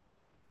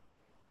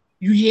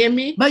 You hear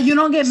me? But you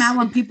don't get mad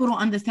when people don't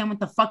understand what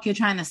the fuck you're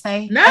trying to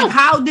say? No. Like,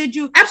 how did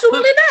you?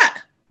 Absolutely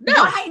not. No.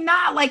 Why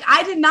not? Like,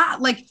 I did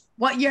not like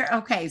what you're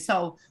okay.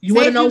 So you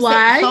want to know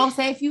why? So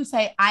say if you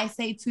say, I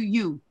say to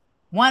you,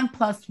 1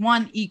 +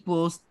 1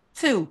 =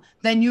 2.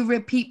 Then you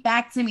repeat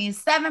back to me,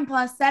 7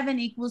 +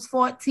 7 =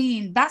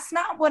 14. That's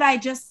not what I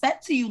just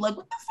said to you. Like,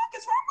 what the fuck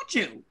is wrong with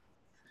you?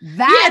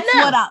 That's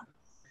what up.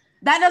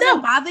 That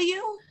doesn't bother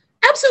you?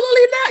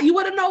 Absolutely not. You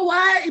want to know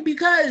why?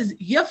 Because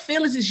your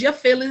feelings is your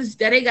feelings.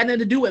 That ain't got nothing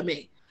to do with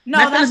me. No,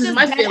 my that's just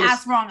dead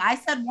ass wrong. I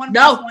said 1 +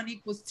 1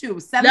 = 2.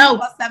 7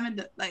 +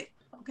 7, like,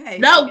 okay.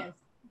 No.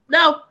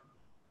 Now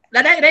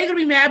they gonna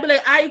be mad. Be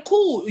like, all right,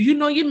 cool. You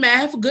know your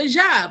math, good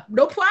job,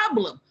 no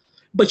problem.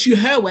 But you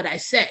heard what I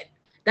said.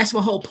 That's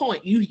my whole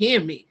point. You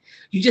hear me.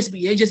 You're just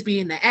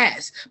being the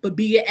ass, but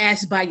be your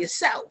ass by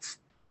yourself.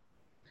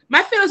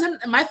 My feelings are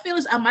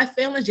my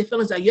feelings. Your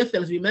feelings are your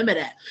feelings. Remember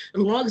that.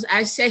 As long as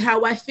I say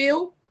how I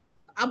feel,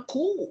 I'm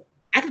cool.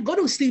 I can go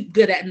to sleep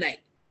good at night.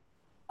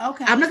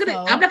 Okay. I'm not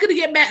gonna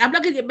get mad. I'm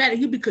not gonna get mad at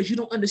you because you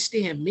don't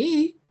understand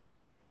me.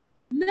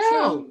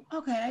 No. So,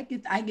 okay,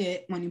 I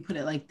get when you put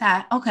it like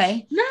that.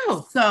 Okay.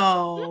 No.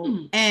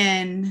 So,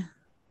 and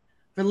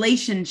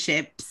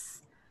relationships.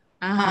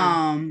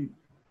 What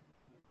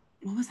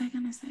was I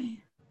gonna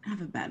say? I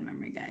have a bad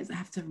memory, guys. I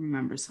have to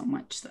remember so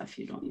much stuff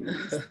you don't even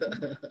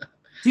understand.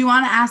 Do you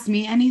want to ask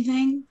me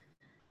anything?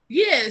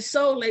 Yeah,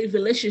 so like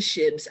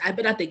relationships, I've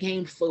been at the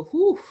game for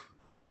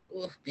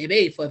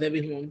maybe for a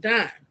very long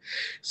time.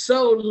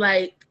 So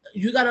like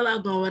you got a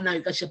lot going on.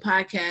 You got your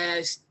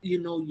podcast,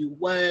 you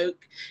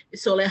work.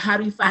 So like how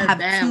do you find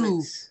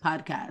balance? 2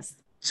 podcasts.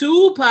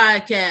 2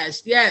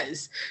 podcasts,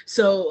 yes.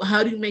 So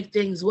how do you make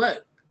things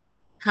work?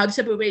 How do you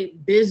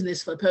separate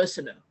business from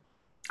personal?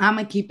 I'm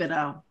gonna keep it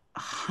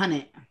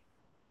 100.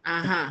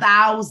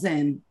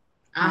 1,000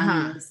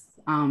 on this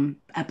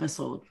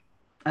episode.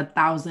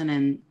 1,000,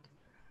 and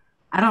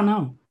I don't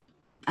know.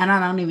 And I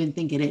don't even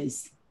think it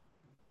is.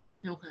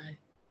 Okay.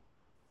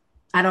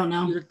 I don't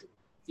know.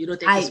 You don't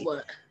think it's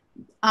what?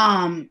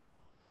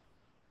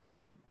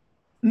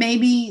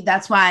 Maybe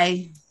that's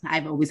why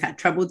I've always had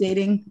trouble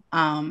dating.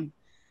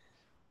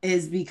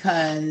 Is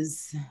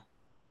because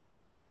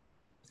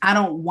I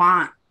don't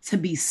want to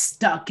be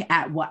stuck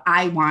at what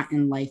I want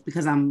in life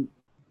because I'm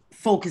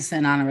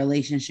focusing on a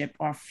relationship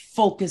or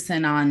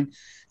focusing on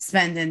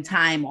spending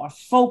time or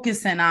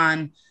focusing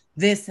on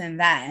this and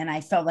that. And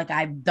I felt like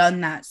I've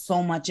done that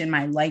so much in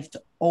my life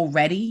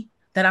already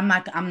that I'm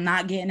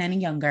not getting any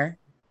younger.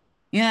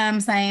 You know what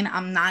I'm saying?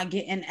 I'm not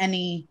getting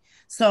any.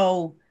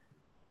 So,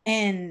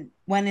 and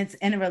when it's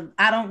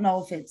I don't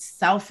know if it's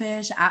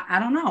selfish. I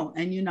don't know.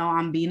 And,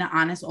 I'm being an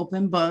honest,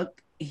 open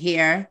book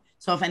here.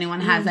 So if anyone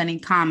has any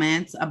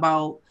comments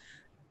about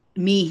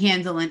me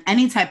handling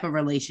any type of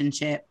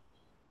relationship,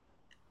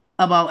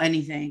 about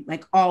anything,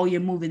 like, oh,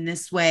 you're moving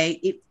this way.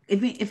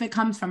 If it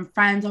comes from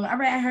friends or, all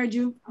right, I heard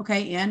you.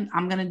 Okay, and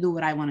I'm going to do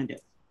what I want to do.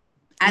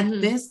 At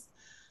this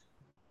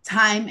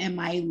time in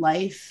my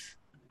life,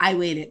 I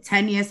waited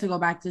 10 years to go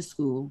back to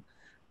school.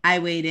 I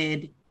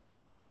didn't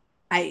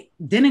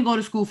go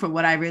to school for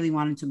what I really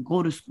wanted to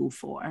go to school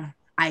for.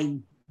 I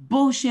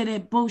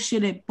bullshitted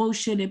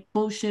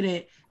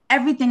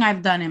everything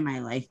I've done in my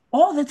life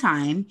all the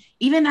time.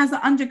 Even as an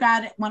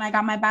undergrad, when I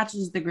got my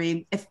bachelor's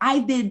degree, if I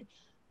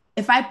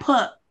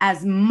put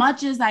as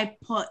much as I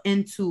put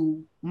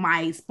into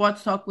my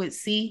Sports Talk with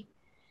C,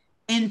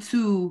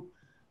 into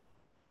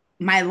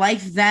my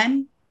life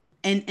then,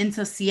 and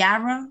into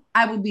Ciara,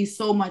 I would be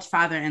so much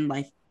farther in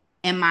life.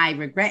 Am I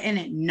regretting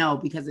it? No,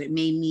 because it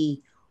made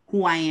me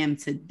who I am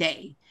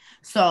today.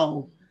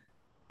 So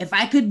if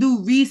I could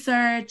do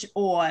research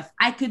or if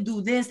I could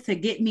do this to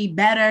get me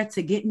better,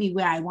 to get me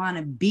where I want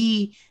to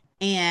be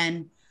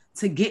and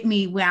to get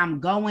me where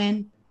I'm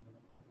going,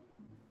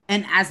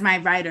 and as my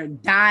ride or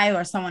die,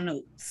 or someone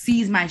who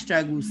sees my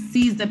struggle,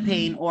 sees the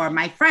pain, or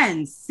my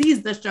friends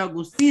sees the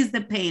struggle, sees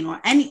the pain,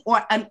 or an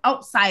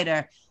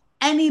outsider,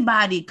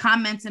 anybody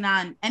commenting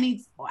on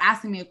or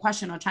asking me a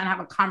question or trying to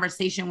have a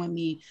conversation with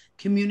me,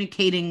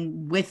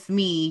 communicating with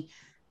me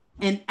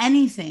in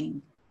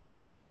anything,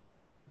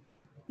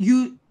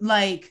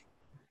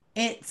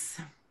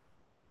 it's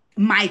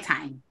my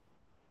time.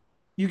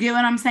 You get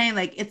what I'm saying?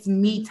 Like, it's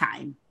me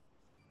time.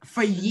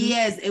 For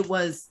years, it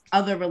was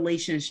other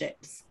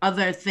relationships,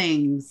 other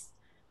things,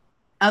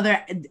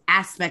 other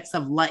aspects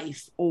of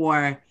life,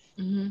 or,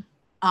 you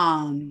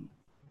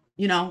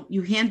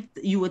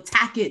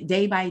attack it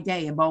day by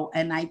day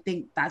and I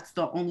think that's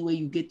the only way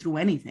you get through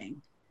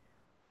anything.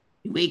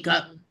 You wake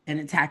up and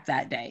attack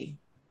that day.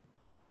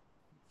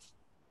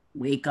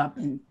 wake up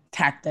and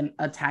attack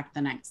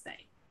the next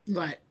day.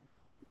 Right.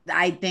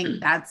 I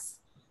think that's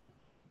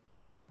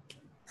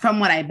from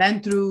what I've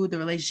been through, the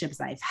relationships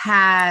I've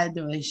had,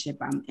 the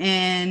relationship I'm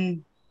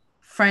in,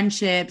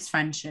 friendships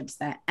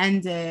that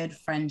ended,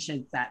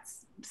 friendships that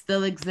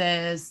still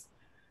exist,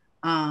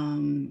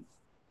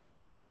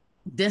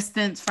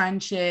 distance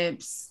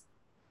friendships.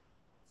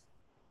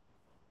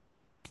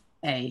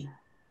 Hey,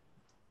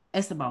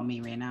 it's about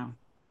me right now.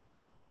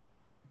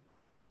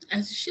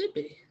 As it should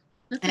be.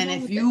 Nothing and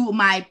if you, that.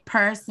 My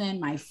person,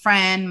 my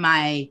friend,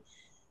 my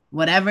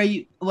whatever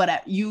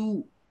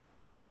you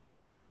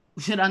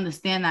should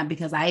understand that,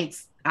 because I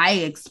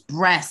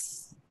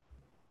express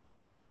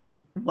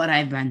what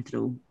I've been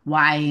through,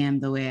 why I am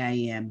the way I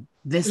am.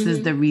 This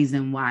is the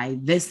reason why.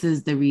 This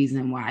is the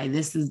reason why.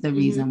 This is the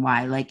reason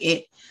why. Like,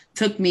 it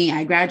took me,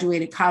 I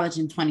graduated college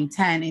in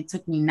 2010. It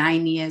took me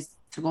 9 years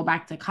to go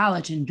back to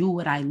college and do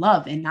what I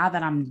love. And now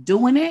that I'm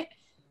doing it,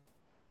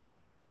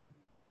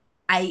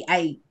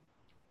 I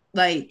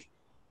like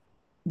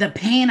the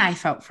pain I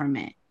felt from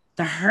it,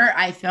 the hurt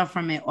I felt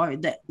from it, or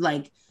the,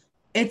 like,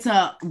 it's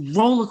a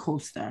roller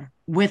coaster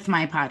with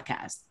my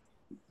podcast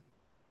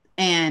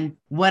and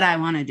what I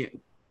want to do.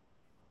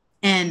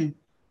 And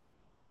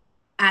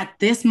at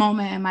this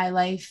moment in my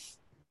life,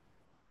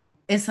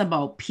 it's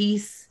about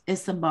peace.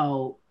 It's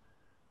about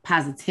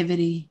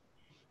positivity.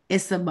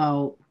 It's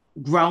about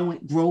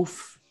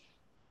growth.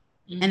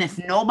 And if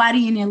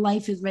nobody in your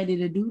life is ready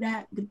to do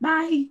that,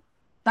 goodbye.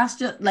 That's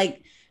just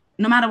like,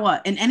 no matter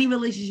what, in any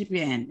relationship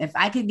you're in, if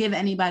I could give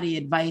anybody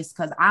advice,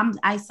 because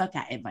I suck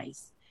at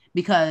advice,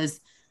 because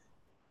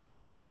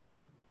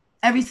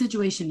every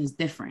situation is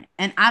different.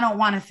 And I don't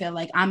want to feel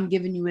like I'm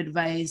giving you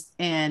advice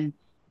and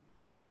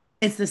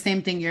it's the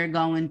same thing you're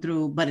going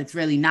through, but it's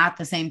really not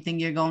the same thing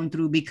you're going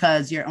through,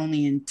 because you're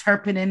only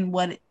interpreting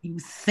what you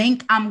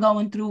think I'm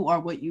going through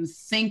or what you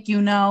think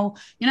you know.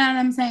 You know what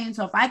I'm saying?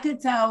 So if I could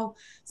tell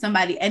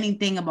somebody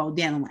anything about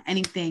dealing with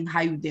anything,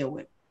 how you deal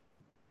with,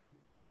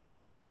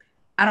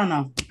 I don't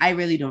know. I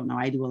really don't know.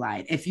 I do a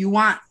lot. If you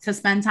want to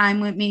spend time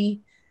with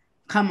me,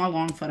 come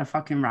along for the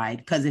fucking ride.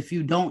 Because if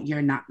you don't,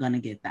 you're not going to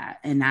get that.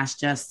 And that's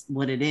just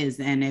what it is.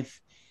 And if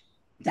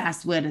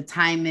that's where the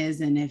time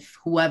is, and if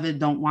whoever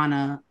don't want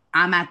to,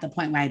 I'm at the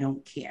point where I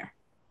don't care.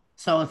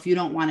 So if you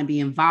don't want to be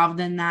involved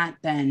in that,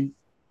 then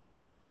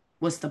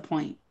what's the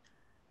point?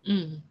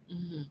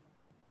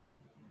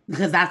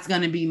 Because that's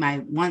going to be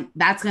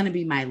that's going to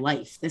be my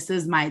life. This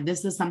is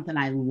something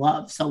I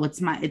love. So it's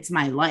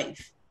my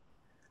life.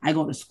 I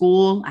go to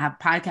school, I have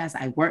podcasts,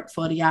 I work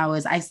 40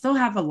 hours. I still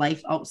have a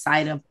life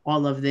outside of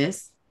all of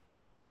this,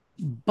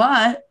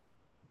 but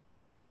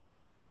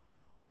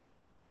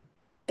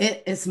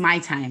it's my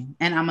time,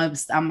 and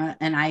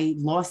and I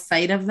lost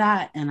sight of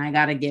that, and I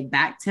got to get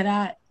back to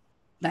that.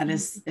 That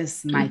is,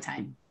 it's my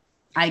time.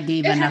 I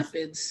gave enough. It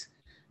happens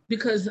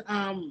because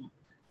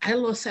I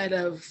lost sight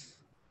of,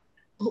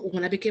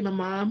 when I became a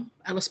mom,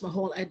 I lost my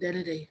whole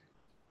identity.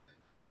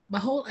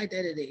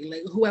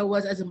 Like who I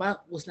was as a mom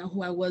was not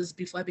who I was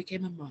before I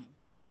became a mom.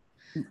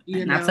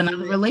 That's another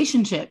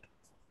relationship.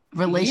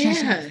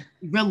 Relation.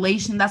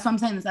 That's what I'm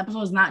saying. This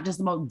episode is not just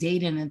about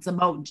dating. It's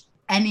about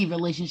any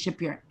relationship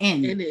you're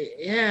in.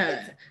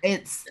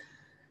 It's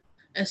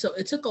and so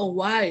it took a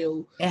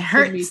while. It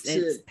hurts.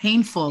 It's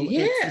painful.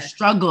 Yeah. It's a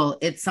struggle.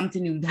 It's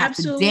something you have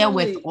to deal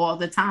with all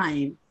the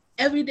time.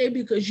 Every day,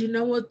 because you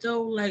know what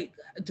though? Like,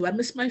 do I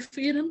miss my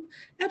freedom?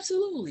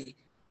 Absolutely.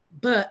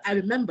 But I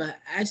remember,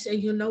 I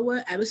said, you know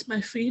what? I miss my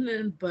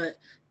freedom, but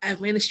I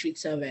ran the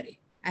streets already.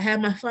 I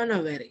had my fun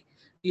already.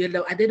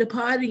 I did a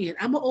partying.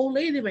 I'm an old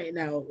lady right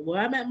now.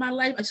 Where I'm at in my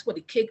life, I just want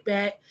to kick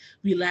back,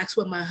 relax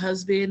with my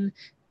husband,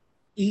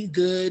 eat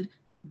good,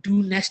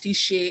 do nasty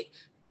shit,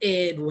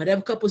 and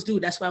whatever couples do,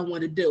 that's what I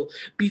want to do.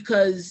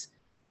 Because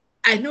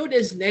I know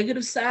there's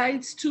negative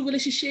sides to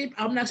relationship.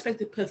 I'm not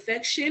expecting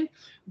perfection,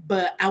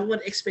 but I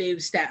want to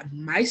experience that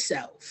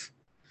myself.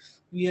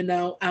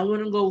 I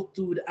want to go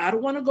through. I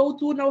don't want to go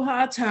through no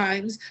hard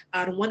times.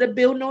 I don't want to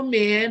build no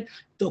man.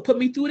 Don't put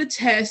me through the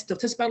test. Don't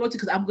test my loyalty,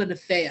 because I'm gonna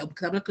fail,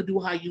 because I'm not gonna do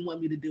how you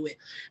want me to do it.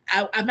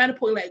 I'm at a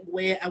point like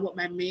where I want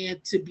my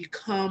man to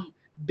become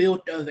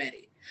built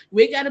already.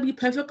 We ain't gotta be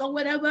perfect or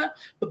whatever,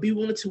 but be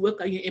willing to work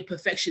on your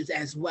imperfections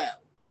as well.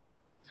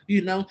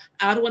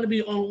 I don't want to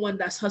be the only one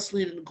that's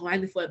hustling and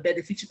grinding for a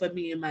better future for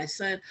me and my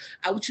son.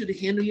 I want you to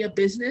handle your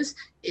business,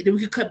 and then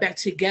we can come back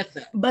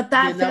together. But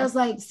that feels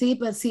like,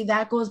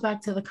 that goes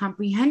back to the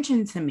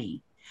comprehension to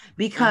me,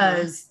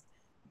 because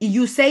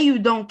you say you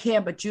don't care,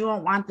 but you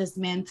don't want this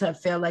man to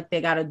feel like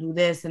they got to do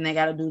this and they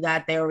got to do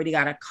that. They already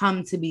got to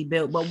come to be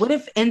built. But what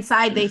if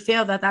inside they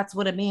feel that that's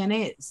what a man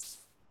is?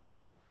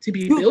 To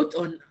be built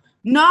on?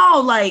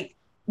 No, like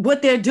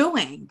what they're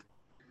doing.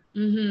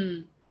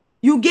 Mm-hmm.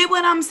 You get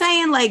what I'm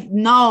saying? Like,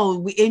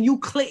 no,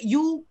 and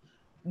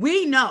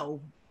we know,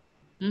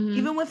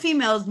 even with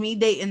females, me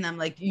dating them,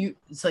 like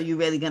so you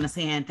really gonna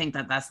sit here and think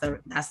that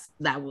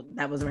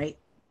that was right?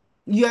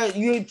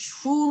 You're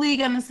truly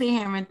gonna sit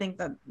here and think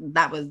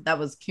that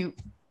was cute?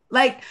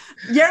 Like,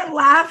 you're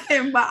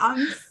laughing, but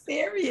I'm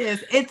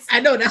serious. I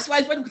know, that's why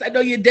it's funny, because I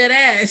know you're dead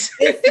ass.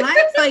 It's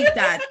times like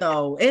that,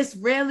 though. It's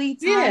really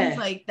times Yeah.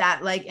 like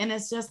that. Like, and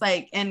it's just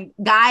like, and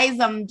guys,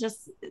 I'm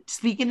just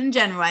speaking in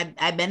general.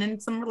 I've been in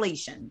some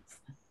relations,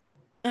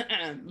 but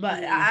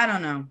I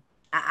don't know.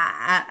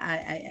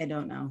 I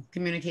don't know.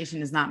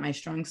 Communication is not my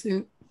strong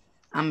suit.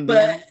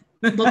 But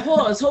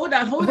pause. Hold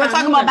on. If we're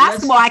talking about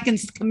basketball, I can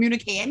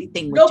communicate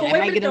anything with you. But I wait a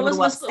might minute, get a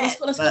little upset.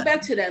 let's go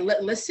back to that.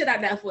 Let's sit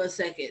on that for a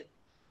second.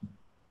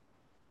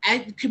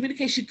 And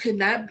communication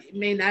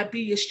may not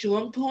be your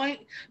strong point,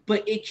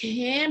 but it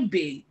can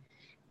be.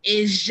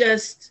 It's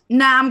just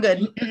nah, I'm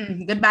good.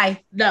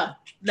 Goodbye. No,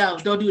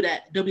 don't do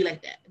that. Don't be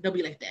like that. Don't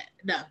be like that.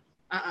 No.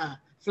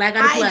 Flag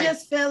on the play. I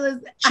just feel as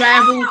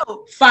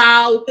travel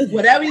foul,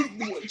 whatever.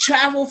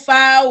 Travel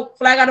foul,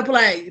 flag on the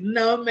play.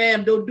 No,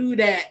 ma'am, don't do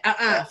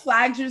that.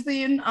 Flags you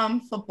see in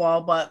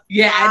football, but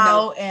yeah, I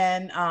know.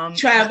 And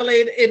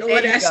traveling and all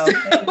that stuff.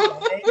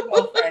 There you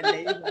go, friend. There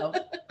you go.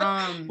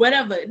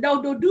 Whatever.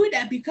 No, don't do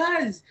that,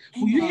 because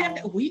when you have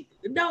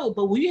that,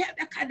 but when you have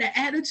that kind of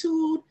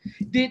attitude,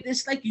 then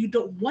it's like you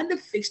don't want to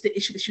fix the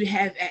issue that you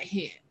have at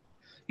hand.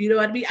 You know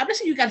what I mean? I'm not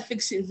saying you got to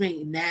fix it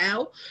right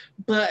now,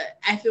 but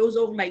I feel as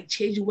though like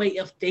change your way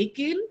of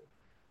thinking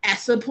at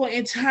some point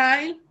in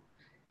time,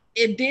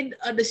 and then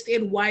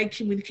understand why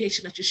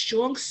communication is your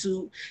strong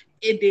suit,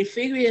 and then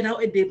figure it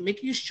out and then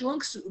make you strong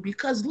suit.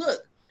 Because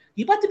look,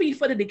 you're about to be in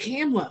front of the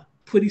camera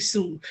pretty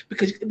soon,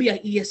 because you can be on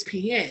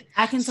ESPN.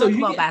 I can talk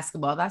about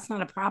basketball. That's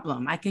not a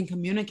problem. I can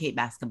communicate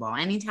basketball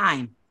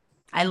anytime.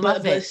 I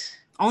love it.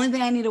 Only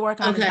thing I need to work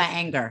on is my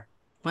anger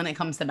when it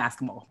comes to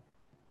basketball.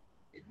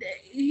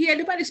 Yeah,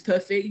 nobody's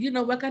perfect.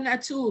 Work on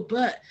that too.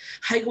 But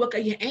how you work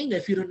on your anger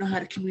if you don't know how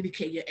to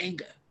communicate your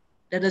anger?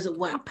 That doesn't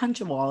work. I'll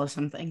punch a wall or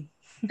something.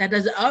 That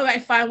doesn't. All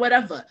right, fine,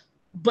 whatever.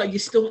 But you're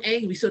still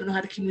angry. You still don't know how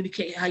to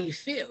communicate how you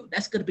feel.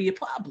 That's gonna be a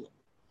problem.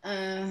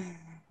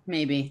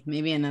 Maybe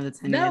another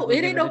 10 years. No,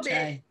 it ain't no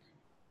bad.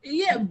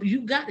 Yeah, you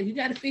got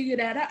to figure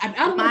that out.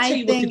 I'm gonna tell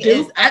you what to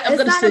do. I'm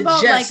gonna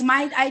suggest.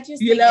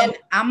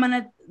 I'm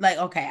gonna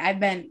okay. I've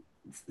been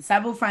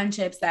several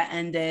friendships that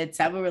ended,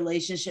 several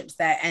relationships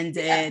that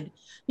ended. Yeah.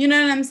 You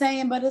know what I'm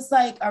saying? But it's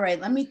like, all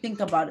right, let me think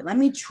about it. Let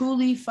me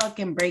truly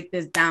fucking break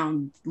this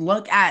down.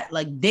 Look at,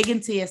 dig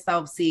into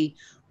yourself. See,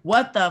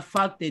 what the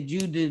fuck did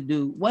you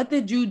do? What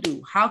did you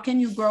do? How can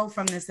you grow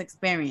from this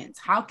experience?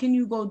 How can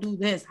you go do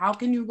this? How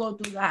can you go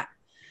do that?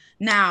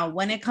 Now,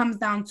 when it comes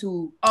down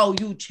to,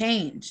 you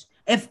changed.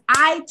 If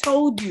I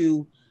told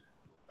you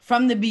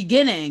from the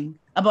beginning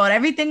about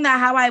everything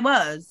how I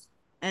was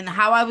and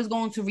how I was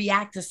going to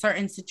react to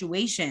certain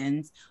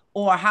situations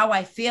or how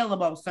I feel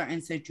about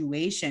certain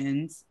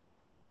situations,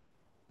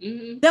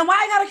 then why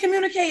I got to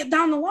communicate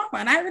down the long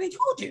run? I already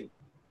told you.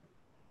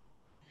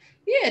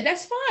 Yeah,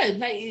 that's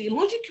fine. As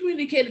long as you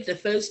communicated the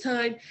first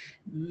time,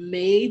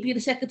 maybe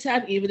the second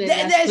time, even if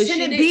there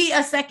shouldn't be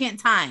a second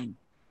time.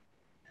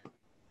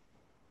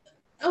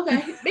 Okay,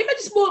 maybe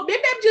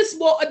I'm just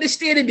more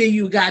understanding than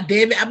you. God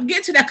damn it, I'm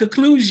getting to that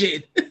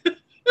conclusion.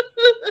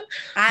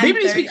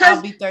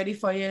 I'll be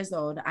 34 years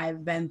old.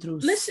 I've been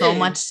through so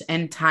much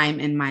time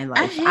in my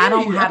life. I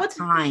don't have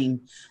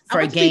time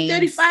for games.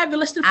 35 in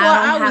less than 4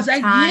 hours. I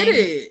get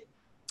it.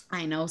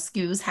 I know.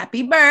 Excuse.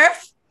 Happy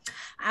birth.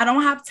 I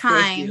don't have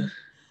time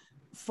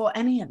for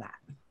any of that.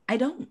 I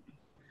don't.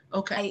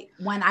 Okay.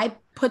 When I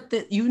put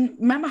you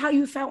remember how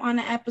you felt on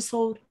the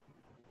episode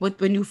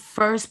when you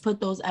first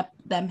put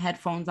them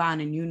headphones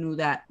on and you knew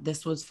that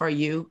this was for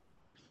you?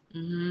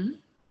 Mm-hmm.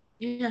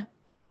 Yeah.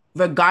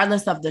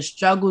 Regardless of the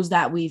struggles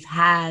that we've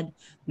had,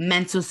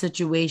 mental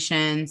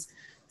situations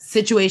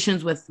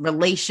with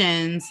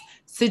relations,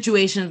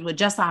 situations with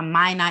just our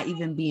mind not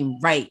even being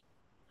right.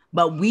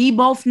 But we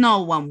both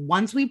know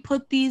once we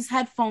put these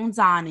headphones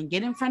on and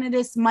get in front of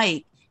this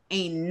mic,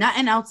 ain't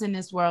nothing else in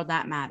this world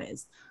that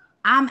matters.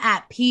 I'm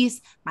at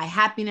peace, my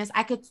happiness.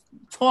 I could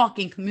talk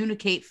and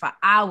communicate for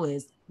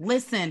hours,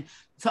 listen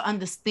to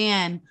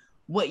understand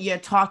what you're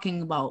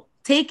talking about.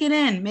 Take it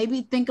in.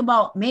 Maybe think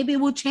about, maybe it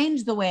will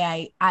change the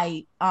way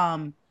I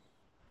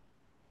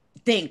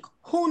think.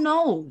 Who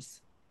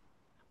knows?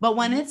 But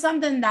when it's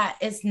something that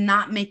is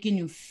not making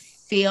you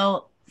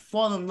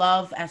fall in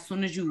love as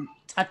soon as you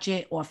touch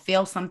it or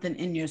feel something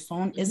in your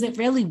soul, is it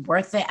really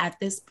worth it at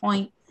this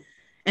point?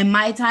 In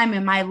my time,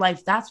 in my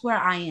life, that's where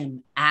I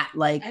am at.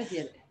 I get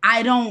it.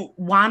 I don't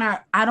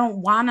wanna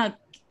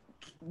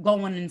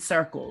go in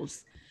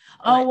circles.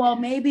 Oh, well,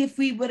 maybe if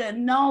we would have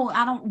known,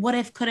 what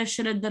if, could have,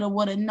 should have, did have,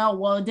 would have, no.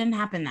 Well, it didn't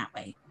happen that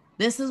way.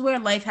 This is where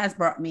life has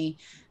brought me,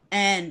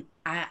 and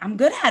I'm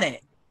good at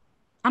it.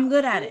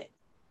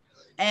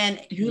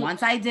 And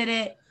once I did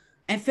it,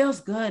 it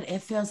feels good.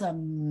 It feels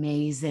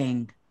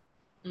amazing.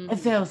 It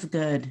feels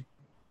good.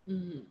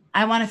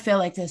 I want to feel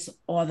like this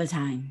all the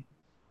time.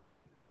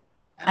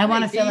 I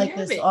want to feel like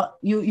this.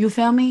 You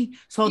feel me?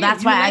 So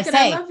that's why I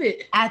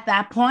say at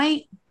that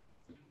point,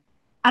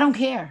 I don't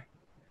care.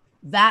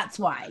 That's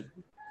why.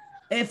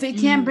 If it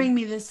can't bring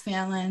me this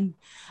feeling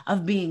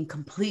of being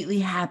completely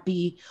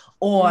happy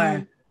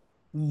or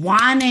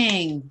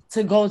wanting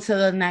to go to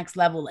the next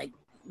level. Like,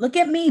 look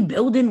at me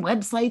building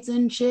websites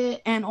and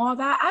shit and all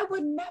that. I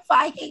would never,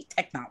 I hate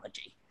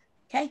technology.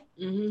 Okay.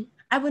 Mm-hmm.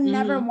 I would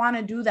never Mm-hmm. want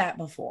to do that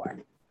before.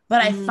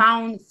 But I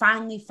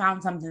finally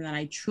found something that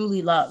I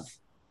truly love.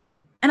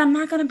 And I'm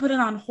not going to put it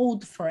on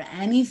hold for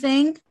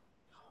anything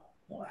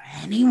or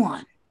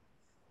anyone.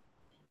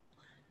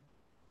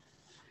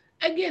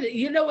 I get it.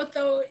 You know what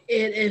though? And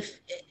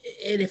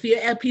if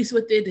you're at peace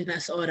with it, then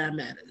that's all that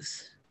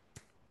matters.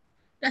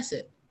 That's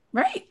it.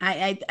 Right.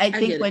 I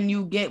think when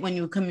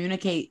you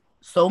communicate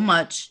so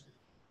much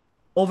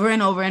over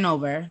and over and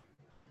over,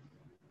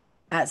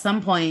 at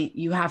some point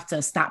you have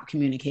to stop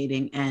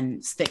communicating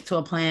and stick to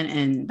a plan,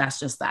 and that's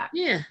just that.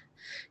 Yeah.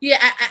 Yeah,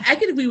 I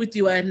can agree with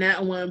you on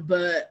that one,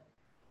 but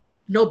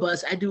no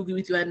buzz. I do agree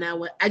with you on that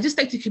one. I just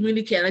like to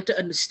communicate. I like to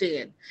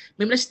understand.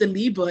 Maybe that's the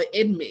Libra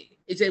in me.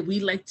 Is that we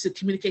like to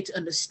communicate to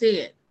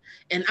understand.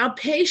 And I'm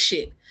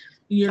patient.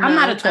 I'm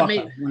not a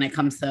talker when it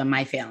comes to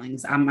my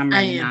feelings. I'm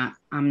really not.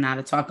 I'm not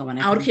a talker when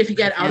it comes to I don't care if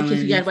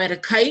you got to write a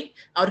kite.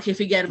 I don't care if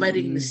you got to write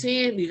it in the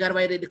sand. You got to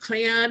write it in the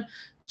crayon.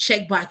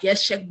 Check box.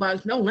 Yes, check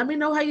box. No, let me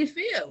know how you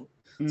feel.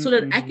 So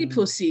that I can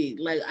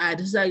proceed. Like,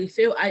 this is how you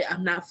feel.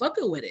 I'm not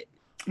fucking with it.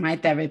 My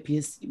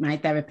therapist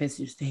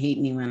used to hate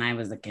me when I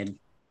was a kid.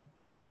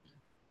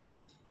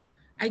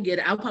 I get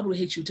it. I'll probably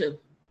hate you too.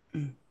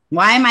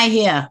 Why am I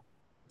here?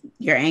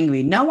 You're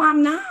angry. No,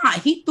 I'm not.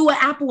 He threw an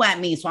apple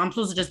at me, so I'm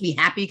supposed to just be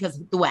happy because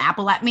he threw an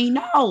apple at me?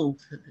 No.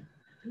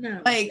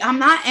 Like, I'm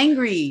not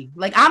angry.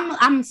 Like,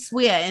 I'm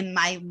swear in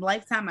my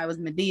lifetime I was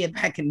Medea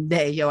back in the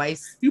day. Yo, I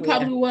swear. You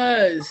probably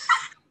was.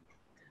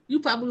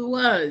 You probably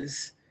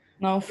was.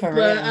 No, for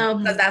real.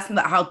 Because that's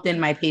how thin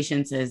my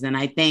patience is, and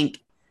I think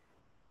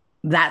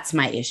that's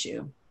my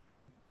issue.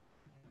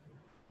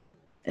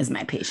 Is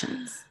my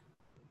patience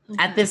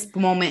at this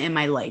moment in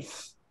my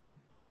life.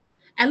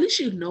 At least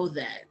you know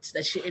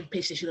that you're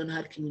impatient. You don't know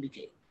how to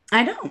communicate.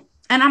 I don't,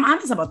 and I'm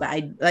honest about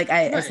that.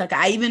 It's like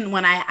I even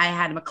when I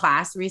had a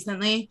class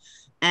recently,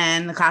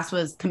 and the class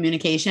was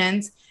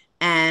communications,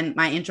 and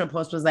my intro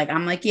post was like,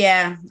 I'm like,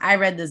 yeah, I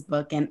read this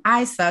book, and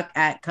I suck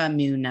at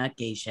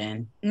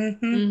communication.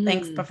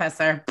 Thanks,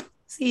 professor.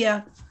 See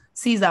ya.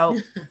 Sees out.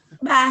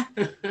 Bye.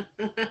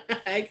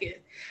 I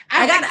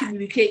got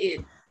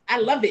communicating. I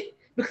love it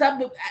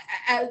because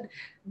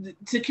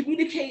to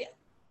communicate.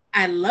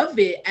 I love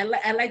it.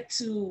 I like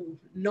to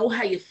know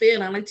how you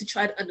feel. I like to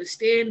try to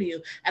understand you.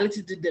 I like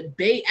to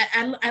debate.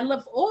 I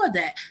love all of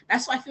that.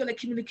 That's why I feel like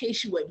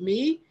communication with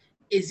me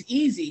is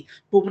easy.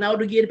 But when I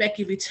would get it back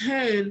in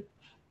return,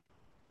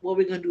 what are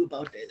we going to do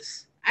about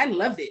this? I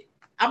love it.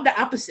 I'm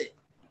the opposite.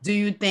 Do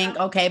you think,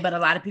 okay, but a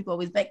lot of people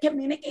always like,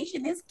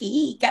 communication is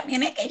key.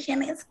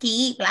 Communication is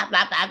key. Blah,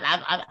 blah, blah, blah,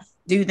 blah.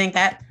 Do you think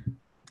that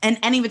in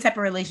any type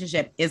of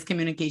relationship is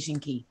communication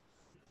key?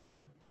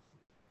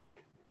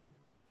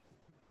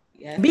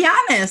 Yes. Be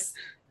honest.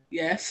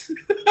 Yes.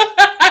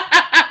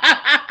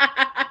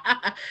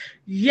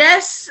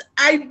 Yes,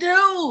 I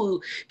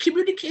do.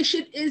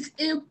 Communication is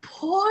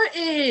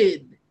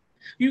important.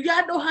 You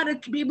gotta know how to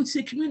be able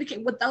to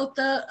communicate without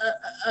the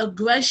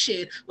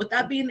aggression,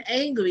 without being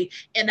angry.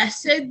 And I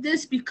said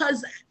this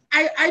because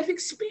I've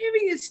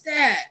experienced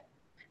that,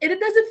 and it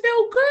doesn't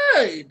feel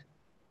good.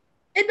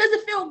 It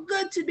doesn't feel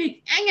good to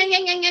be.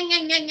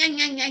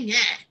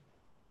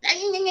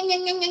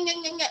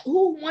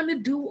 Who want to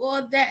do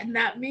all that?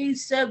 Not me,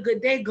 sir. Good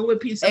day. Go in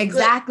peace.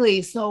 Exactly.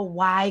 Good. So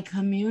why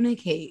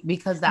communicate?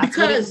 Because that's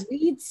what it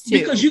leads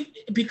to.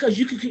 Because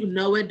you can.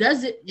 No, it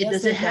doesn't. It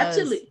doesn't have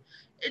to.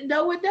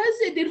 No, it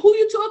doesn't. Then who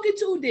you talking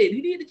to? Then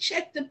you need to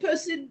check the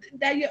person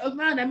that you're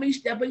around. That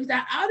means that brings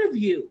that out of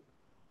you.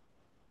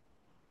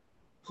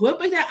 Whoever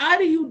brings that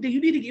out of you, then you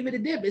need to give it to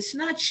them. It's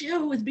not you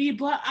who is being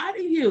brought out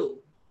of you.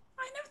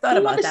 I never thought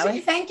about that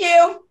way. Thank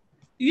you.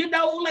 You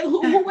know, like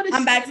who would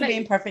I'm back to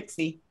being perfect.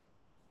 See,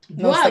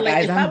 well,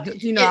 like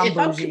if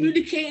I'm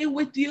communicating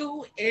with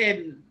you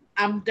and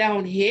I'm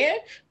down here,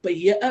 but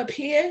you're up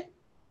here,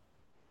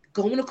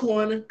 go in the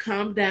corner,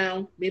 calm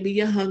down. Maybe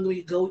you're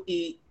hungry, go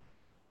eat.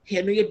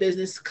 Handle your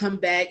business, come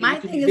back. My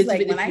thing is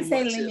like when I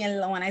say leave me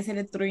alone, when I say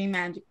the 3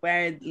 magic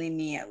words, leave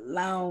me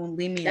alone,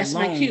 leave me alone. That's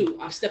my cue.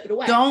 I'm stepping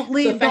away.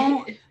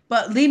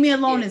 But leave me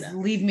alone is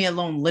leave me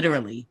alone,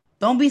 literally.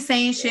 Don't be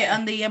saying shit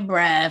under your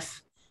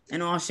breath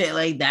and all shit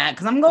like that,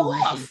 because I'm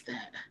going off.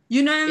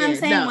 You know what I'm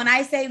saying? No. When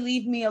I say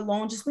leave me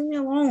alone, just leave me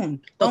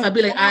alone. If I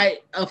be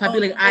like,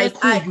 cool, you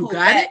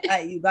got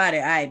it. You got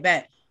it. I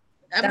bet.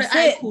 That's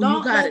it. Cool,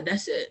 you got it.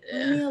 That's it.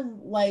 Yeah.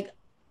 Like,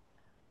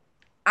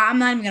 I'm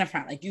not even gonna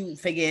front. Like, you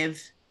forgive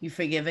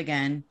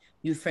again,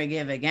 you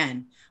forgive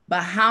again.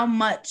 But how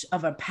much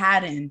of a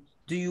pattern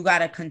do you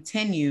gotta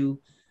continue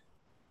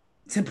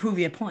to prove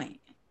your point?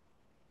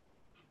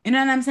 You know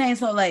what I'm saying?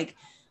 So, like,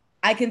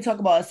 I can talk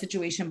about a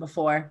situation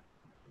before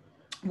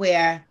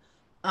where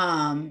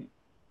we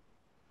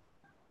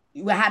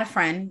had a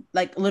friend,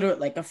 like literally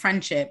like a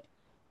friendship,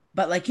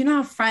 but like, you know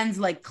how friends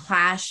like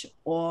clash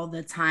all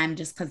the time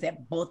just because they're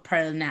both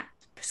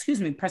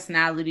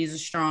personalities are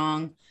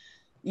strong,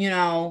 you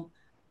know,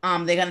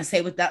 they're gonna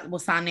say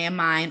what's on their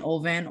mind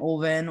over and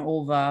over and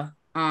over.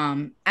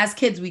 As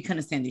kids, we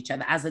couldn't stand each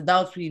other. As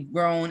adults, we've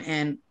grown,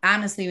 and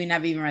honestly, we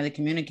never even really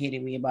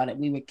communicated about it.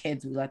 We were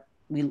kids.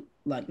 We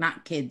like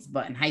not kids,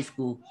 but in high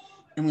school,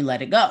 and we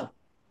let it go.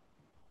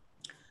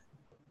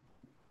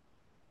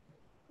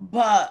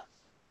 But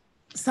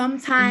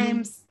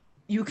sometimes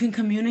you can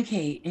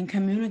communicate and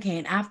communicate,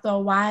 and after a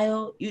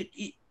while,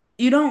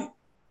 you don't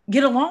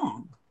get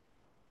along.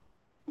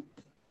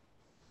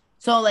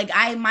 So like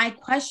my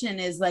question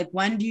is like,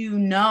 when do you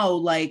know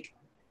like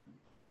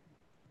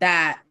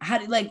that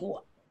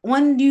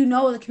when do you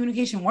know the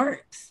communication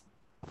works?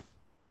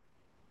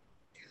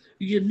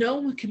 You know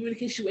when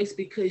communication works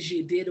because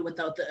you did it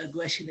without the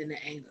aggression and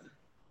the anger.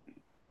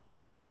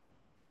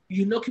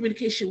 You know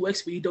communication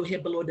works when you don't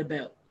hit below the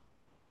belt.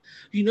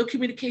 You know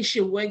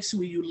communication works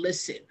when you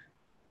listen.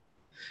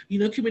 You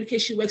know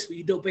communication works when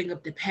you don't bring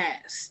up the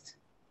past.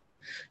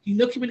 You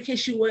know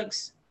communication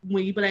works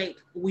when you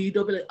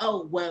don't be like,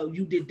 oh, well,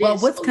 you did this. Well,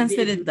 what's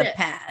considered the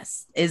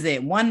past? Is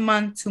it 1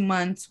 month, 2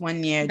 months,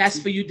 1 year? That's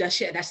for you.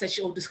 That's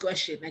your own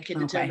discretion. I can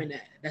determine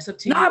that. That's up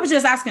to you. No, I was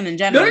just asking in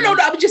general. No.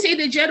 I was just saying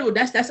in general.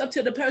 That's up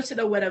to the person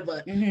or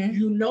whatever. Mm-hmm.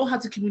 You know how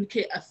to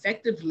communicate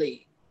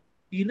effectively.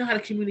 You know how to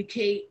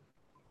communicate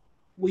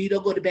when you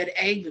don't go to bed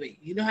angry.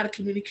 You know how to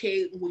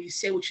communicate when you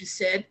say what you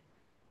said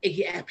and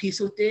get at peace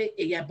with it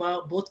and get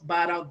both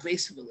bowed out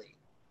gracefully.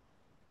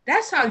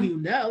 That's how you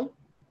know.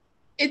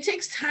 It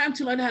takes time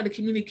to learn how to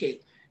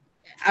communicate.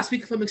 I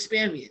speak from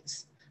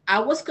experience. I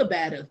was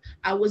combative.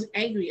 I was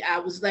angry. I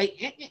was like,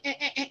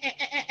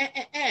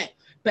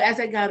 But as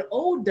I got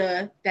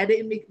older, that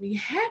didn't make me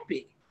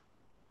happy.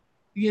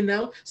 You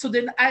know? So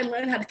then I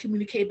learned how to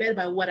communicate better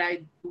by what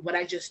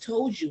I just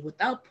told you,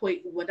 without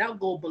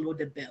going below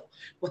the belt,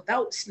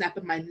 without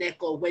snapping my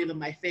neck or waving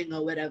my finger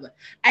or whatever.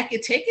 I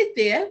can take it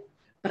there,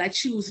 but I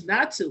choose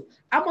not to.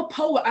 I'm a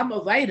poet. I'm a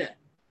writer.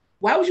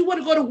 Why would you want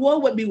to go to war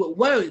with me with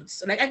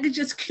words? Like, I could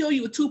just kill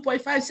you in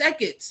 2.5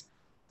 seconds.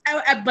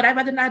 But I'd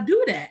rather not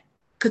do that.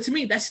 Because to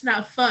me, that's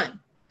not fun.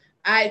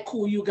 All right,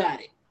 cool, you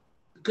got it.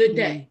 Good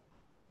day.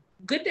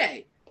 Good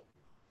day.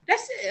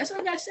 That's it. That's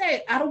all I got to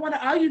say. I don't want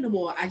to argue no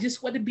more. I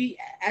just want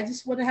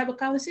to have a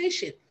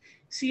conversation.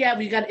 See,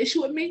 you got an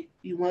issue with me?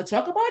 You want to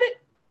talk about it?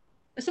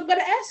 That's what I'm going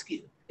to ask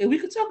you. And we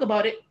can talk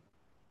about it.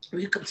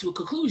 We can come to a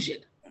conclusion.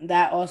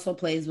 That also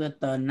plays with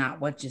the not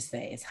what you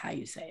say, it's how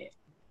you say it.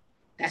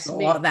 That's so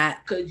me. All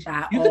that you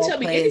can tell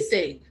me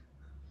anything.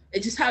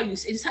 It's just how you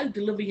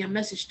deliver your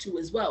message too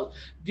as well.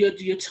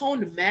 Your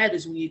tone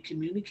matters when you're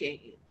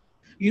communicating.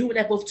 You and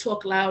I both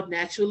talk loud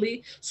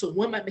naturally, so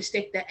one might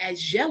mistake that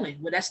as yelling.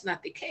 Well, that's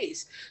not the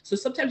case. So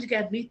sometimes you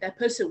gotta meet that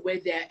person where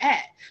they're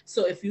at.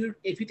 So if you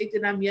think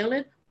that I'm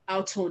yelling,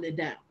 I'll tone it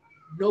down.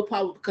 No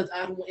problem, because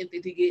I don't want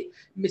anything to get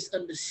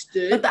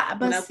misunderstood.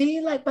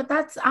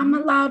 I'm a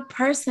loud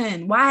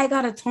person. Why I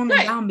gotta tone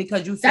it down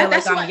because you feel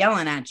like I'm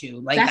yelling at you?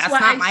 Like that's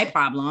not my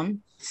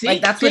problem. See,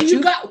 like that's what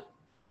you got.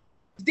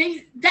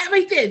 That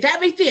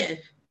right there.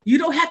 You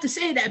don't have to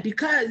say that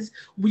because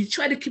we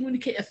try to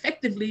communicate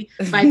effectively.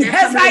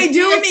 Yes, I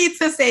do need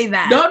to say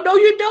that. No,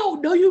 you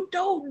don't.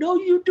 No,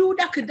 you do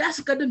not, because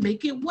that's gonna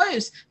make it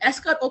worse. That's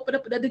gonna open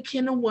up another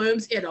can of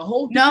worms and a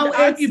whole different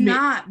argument. No,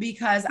 it's not,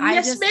 because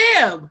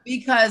ma'am.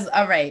 Because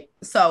all right,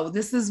 so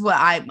this is what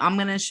I'm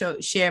gonna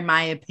share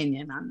my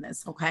opinion on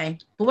this, okay?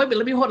 But wait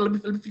a minute, let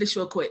me finish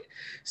real quick.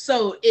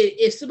 So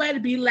if somebody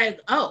be like,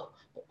 oh,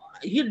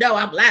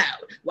 I'm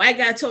loud, why I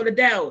gotta tone it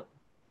down?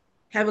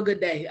 Have a good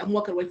day. I'm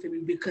walking away from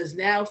you because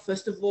now,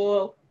 first of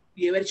all,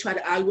 you're ready to try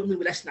to argue with me,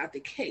 but that's not the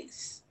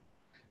case.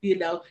 You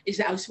know, I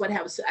just want to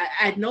have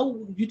I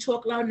know you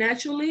talk loud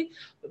naturally,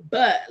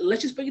 but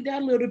let's just bring it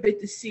down a little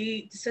bit to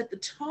set the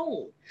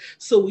tone.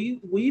 So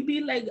we be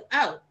like,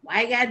 oh, why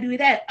I gotta do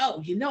that?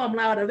 Oh, I'm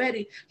loud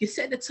already. You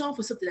set the tone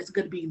for something that's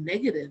going to be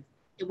negative.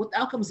 And what the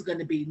outcome is going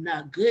to be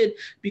not good,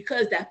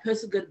 because that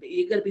person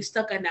you're going to be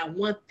stuck on that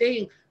one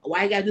thing.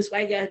 Why I gotta do this? Why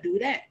I gotta do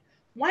that?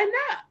 Why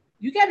not?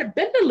 You got to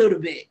bend a little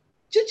bit.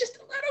 Just a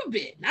little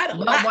bit, not a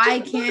lot.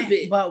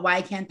 But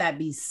why can't that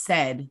be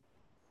said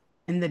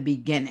in the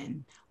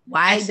beginning?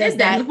 Why said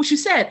that? Look what you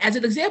said. As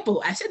an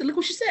example, I said, look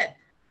what you said.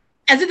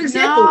 As an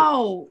example.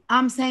 No,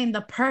 I'm saying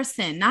the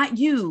person, not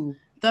you.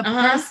 The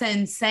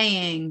person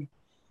saying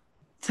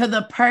to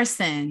the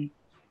person,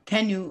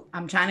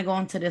 I'm trying to go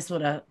into this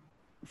with a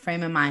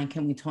frame of mind.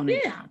 Can we tone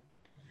it down?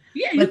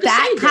 Yeah, but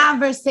that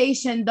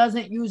conversation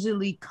doesn't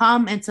usually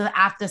come until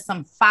after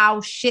some foul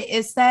shit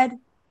is said.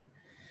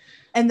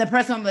 And the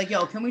person will be like,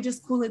 yo, can we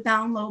just cool it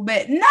down a little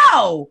bit?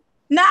 No.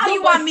 Now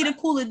you want me to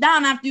cool it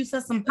down after you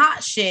said some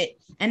hot shit.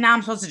 And now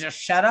I'm supposed to just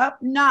shut up?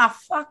 Nah,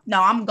 fuck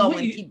no. I'm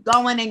going. Keep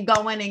going and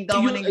going and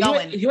going and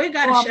going. You ain't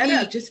got to shut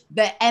up. Just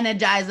the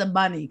Energizer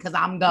Bunny, because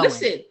I'm going.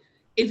 Listen,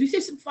 if you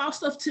say some foul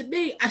stuff to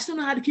me, I still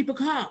know how to keep it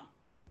calm.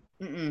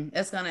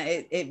 It's going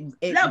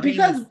to...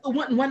 because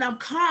when I'm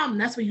calm,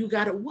 that's when you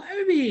got to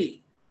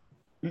worry.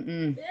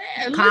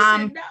 Yeah,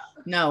 calm. Listen,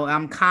 no,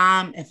 I'm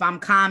calm. If I'm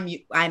calm,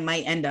 I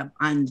might end up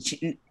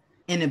in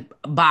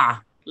a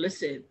bar.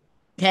 Listen.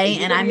 Okay,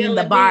 and I mean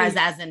the bars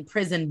as in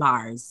prison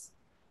bars.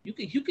 You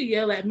can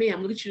yell at me.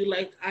 I'm looking at you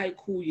like, all right,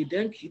 cool, you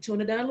done? Can you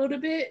tone it down a little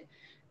bit?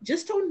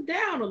 just tone it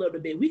down a little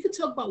bit. We can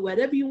talk about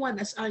whatever you want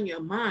that's on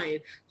your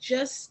mind.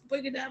 Just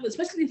bring it down,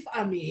 especially if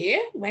I'm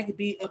here, when I could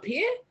be up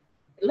here.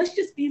 Let's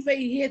just be right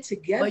here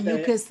together. But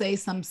you could say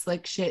some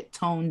slick shit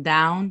toned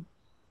down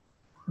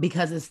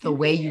because it's the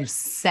way you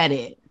said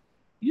it.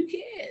 You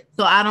can.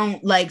 So I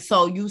don't like,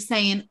 so you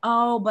saying,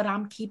 oh, but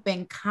I'm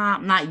keeping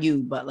calm. Not you,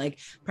 but like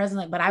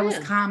personally, but I was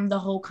calm the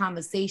whole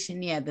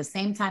conversation. Yeah. The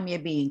same time you're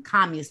being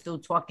calm, you're still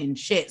talking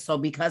shit. So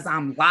because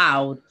I'm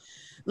loud,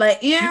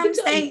 like, you know what I'm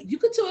saying? You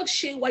could talk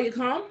shit while you're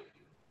calm.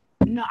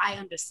 No, I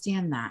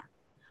understand that.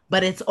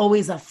 But it's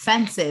always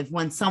offensive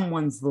when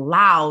someone's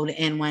loud,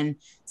 and when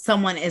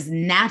someone is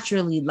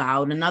naturally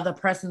loud, another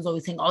person's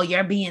always saying, oh,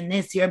 you're being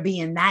this, you're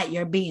being that,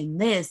 you're being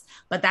this.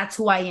 But that's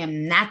who I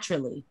am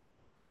naturally.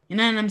 You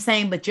know what I'm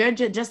saying? But you're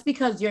just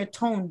because you're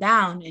toned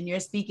down and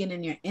you're speaking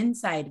in your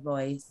inside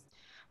voice,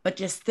 but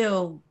you're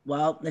still,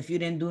 well, if you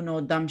didn't do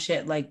no dumb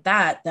shit like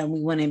that, then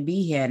we wouldn't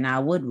be here now,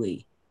 would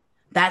we?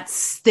 That's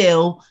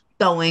still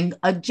throwing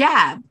a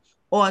jab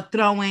or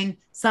throwing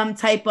some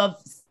type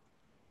of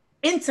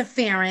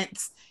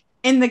interference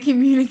in the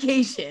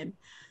communication.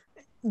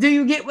 Do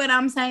you get what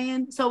I'm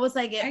saying? So it's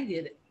like I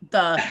get it.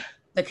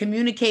 The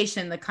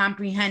communication, the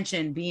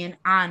comprehension, being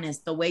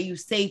honest, the way you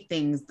say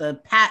things,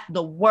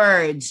 the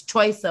words,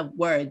 choice of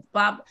words,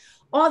 blah, blah,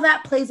 all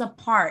that plays a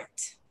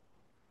part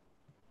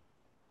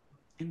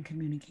in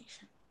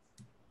communication.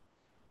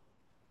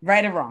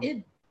 Right or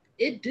wrong?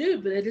 It do,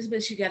 but it doesn't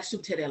mean she got to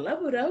stoop to that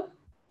level though.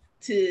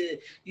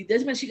 It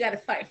doesn't mean she got to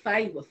fight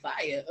fire with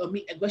fire or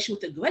meet aggression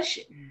with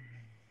aggression.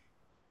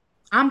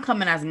 I'm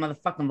coming as a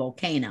motherfucking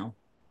volcano.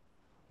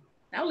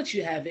 I'll let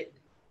you have it.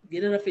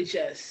 Get it off your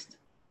chest.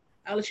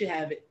 I'll let you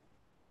have it.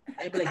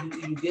 I'll be like,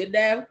 you good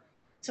now?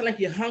 Sound like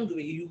you're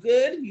hungry. You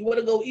good? You want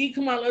to go eat?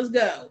 Come on, let's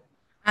go.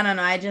 I don't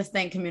know. I just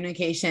think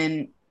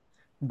communication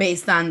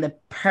based on the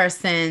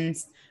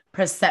person's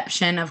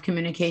perception of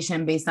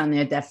communication, based on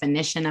their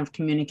definition of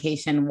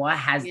communication, what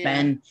has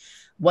been,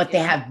 what they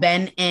have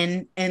been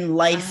in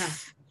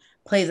life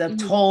plays a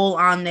toll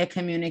on their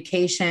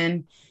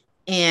communication.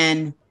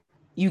 And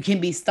you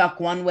can be stuck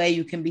one way,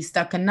 you can be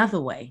stuck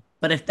another way.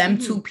 But if them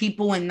two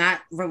people in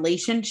that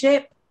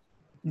relationship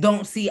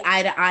don't see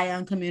eye to eye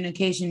on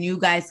communication,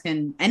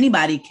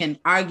 anybody can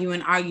argue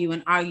and argue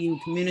and argue,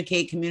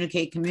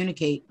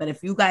 communicate. But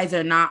if you guys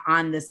are not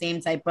on the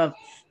same type of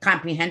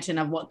comprehension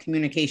of what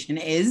communication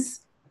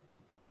is,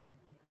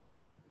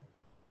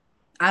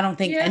 I don't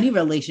think any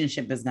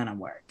relationship is going to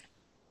work.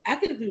 I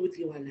could agree with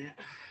you on that.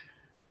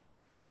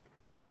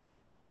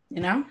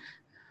 You know?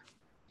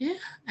 Yeah,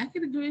 I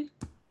could agree.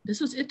 This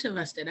was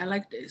interesting. I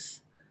like this.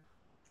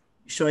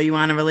 Sure you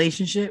want a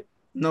relationship?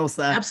 No,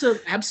 sir.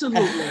 Absolutely.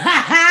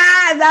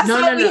 That's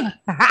no.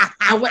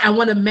 I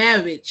want a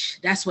marriage.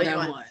 That's what I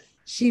want.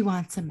 She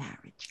wants a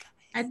marriage.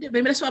 I do.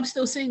 Maybe that's why I'm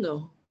still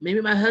single.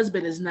 Maybe my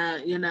husband is not,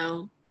 I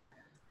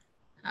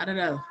don't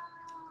know.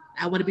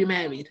 I want to be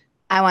married.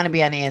 I want to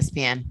be on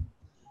ESPN.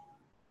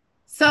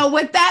 So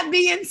with that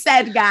being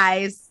said,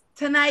 guys,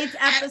 tonight's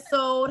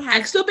episode I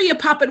can still be your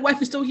papa and wife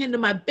and still handle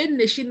my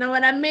business. You know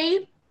what I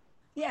mean?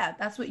 Yeah,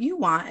 that's what you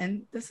want.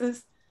 And this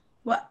is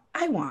what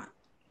I want.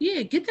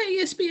 Yeah, get that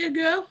ESPN,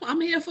 girl. I'm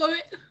here for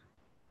it.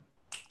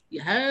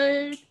 You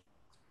heard?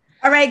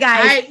 All right, guys.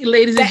 All right,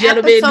 ladies and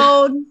gentlemen. The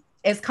episode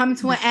is come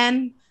to an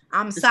end.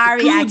 I'm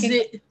sorry.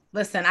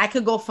 Listen, I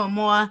could go for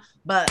more,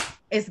 but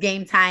it's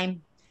game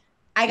time.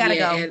 I gotta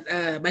go.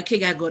 And my kid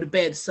gotta go to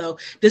bed. So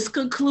this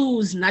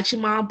concludes Not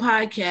Your Mom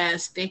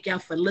podcast. Thank y'all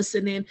for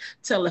listening.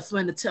 Tell a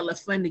friend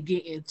to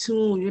get in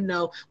tune.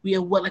 We are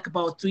like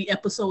about 3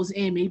 episodes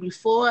in, maybe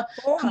 4.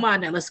 Come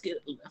on now, let's get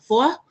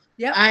 4.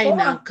 Yeah. All right,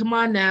 now come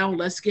on now,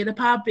 let's get it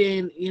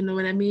popping. You know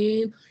what I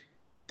mean?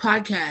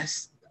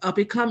 Podcast up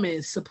and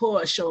coming.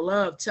 Support, show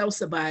love, tell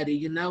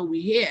somebody.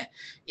 We here.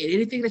 And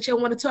anything that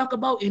y'all want to talk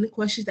about, any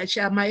questions that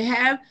y'all might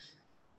have,